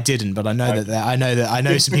 No, I didn't, but I know I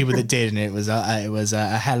know some people that did, and it was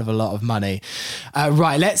a hell of a lot of money.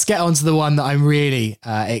 Right, let's get on to the one that I'm really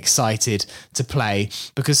excited to play,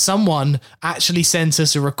 because someone actually sent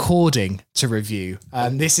us a recording to review.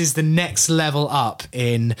 This is the next level up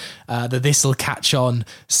in the This'll Catch On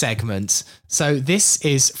segment. So this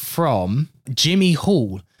is from Jimmy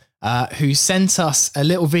Hall, who sent us a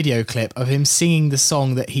little video clip of him singing the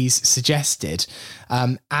song that he's suggested.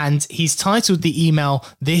 And he's titled the email,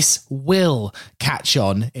 "This Will Catch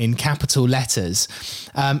On," in capital letters.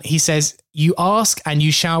 He says, "You ask and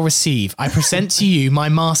you shall receive. I present to you my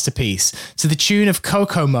masterpiece to the tune of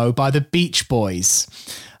Kokomo by the Beach Boys."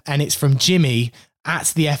 And it's from Jimmy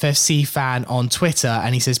at the FFC fan on Twitter,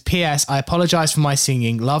 and he says, "P.S. I apologise for my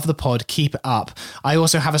singing. Love the pod. Keep it up. I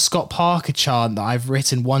also have a Scott Parker chant that I've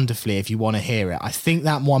written wonderfully if you want to hear it." I think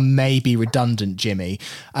that one may be redundant, Jimmy.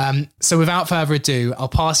 So without further ado, I'll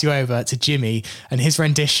pass you over to Jimmy and his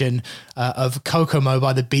rendition of Kokomo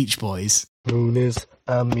by the Beach Boys. Muniz,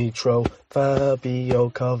 Amitro, Fabio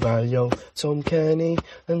Carvalho, Tom Kenny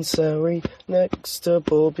and Sari, next to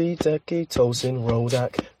Bobby Decky, Tosin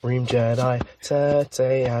Rodak, Reem Jedi,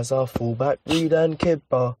 Tete as our fullback, Reed and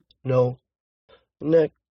Kidbar, no.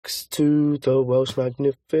 Next to the Welsh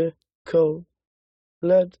Magnifico,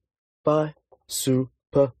 led by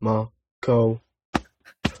Super Marco.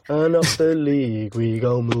 And up the league we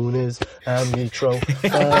go, Muniz, Amitro,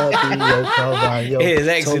 Fabio Carvalho,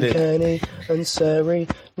 Tom Kenny and Seri,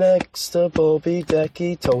 next to Bobby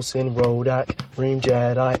Decky, Tosin Rodak, Reem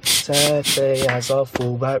Jedi, Tete as our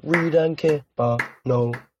fullback, Reed and Kipper,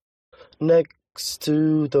 no. Next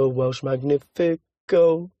to the Welsh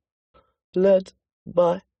Magnifico, led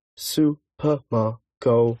by Super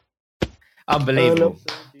Marco. Unbelievable.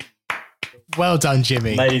 Well done,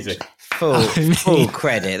 Jimmy. Amazing. Full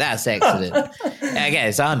credit. That's excellent. Again,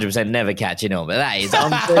 it's 100% never catching on, but that is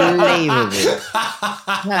unbelievable.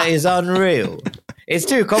 That is unreal. It's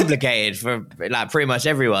too complicated for like pretty much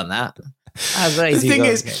everyone. The thing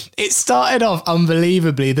is, it started off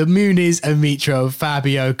unbelievably. The Muniz, Amitro,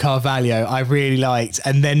 Fabio Carvalho, I really liked.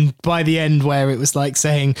 And then by the end, where it was like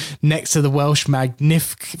saying next to the Welsh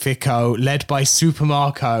Magnifico, led by Super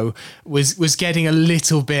Marco, was getting a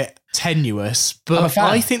little bit tenuous. But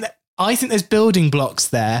I think there's building blocks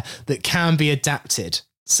there that can be adapted.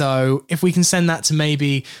 So if we can send that to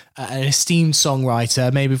maybe an esteemed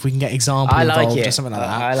songwriter, maybe if we can get Example involved or something like that.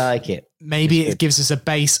 I like it. Maybe it gives us a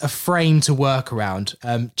base, a frame to work around.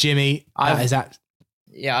 Jimmy, is that...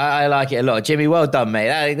 Yeah, I like it a lot. Jimmy, well done,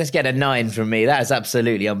 mate. Let's get a 9 from me. That is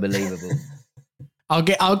absolutely unbelievable.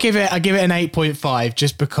 I'll give it an 8.5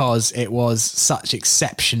 just because it was such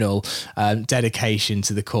exceptional dedication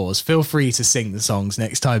to the cause. Feel free to sing the songs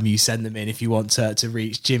next time you send them in if you want to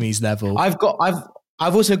reach Jimmy's level. I've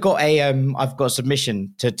also got a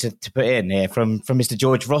submission to put in here from Mr.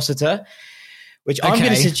 George Rossiter, which I'm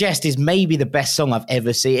going to suggest is maybe the best song I've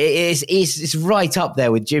ever seen. It's right up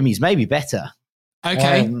there with Jimmy's, maybe better.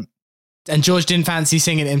 Okay. And George didn't fancy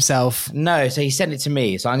singing it himself? No, so he sent it to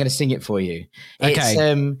me, so I'm going to sing it for you.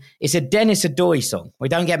 Okay. It's a Dennis Adoy song. We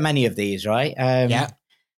don't get many of these, right? Yeah.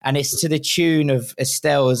 And it's to the tune of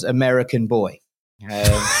Estelle's American Boy.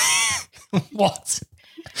 What?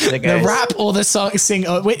 The rap or the song? Is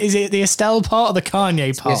it the Estelle part or the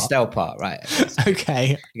Kanye part? The Estelle part, right.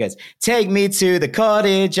 Okay. He goes, take me to the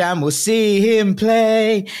cottage and we'll see him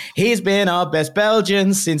play. He's been our best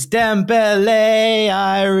Belgian since Dembele.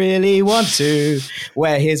 I really want to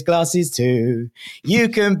wear his glasses too. You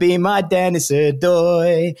can be my Dennis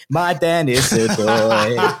Adoy, my Dennis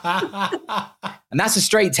Adoy. And that's a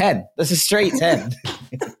straight 10. That's a straight 10.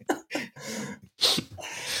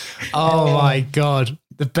 Oh my God.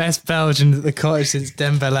 The best Belgian at the cottage since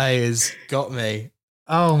Dembele has got me.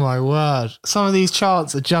 Oh my word. Some of these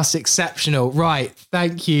charts are just exceptional. Right.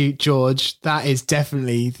 Thank you, George. That is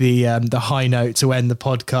definitely the high note to end the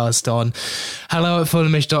podcast on.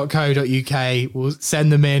 hello@fulhamish.co.uk. We'll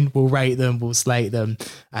send them in, we'll rate them, we'll slate them,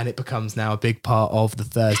 and it becomes now a big part of the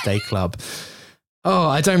Thursday Club. Oh,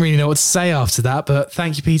 I don't really know what to say after that, but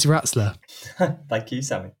thank you, Peter Ratzler. Thank you,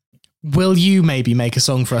 Sammy. Will you maybe make a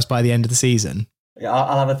song for us by the end of the season? Yeah,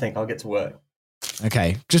 I'll have a think. I'll get to work.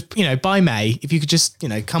 Okay. Just, by May, if you could just,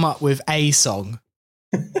 come up with a song,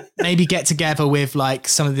 maybe get together with like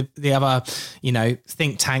some of the other,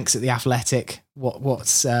 think tanks at the Athletic,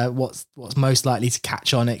 what's most likely to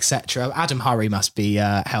catch on, etc. Adam Hurrey must be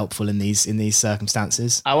helpful in these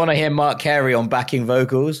circumstances. I want to hear Mark Carey on backing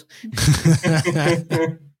vocals.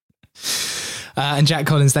 And Jack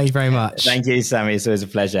Collins, thank you very much. Thank you, Sammy. It's always a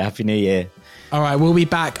pleasure. Happy New Year. All right, we'll be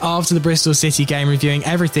back after the Bristol City game, reviewing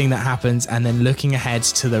everything that happens and then looking ahead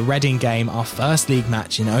to the Reading game, our first league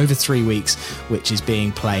match in over 3 weeks, which is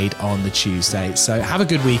being played on the Tuesday. So have a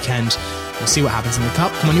good weekend. We'll see what happens in the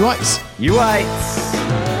Cup. Come on, you Whites. You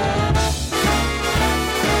Whites.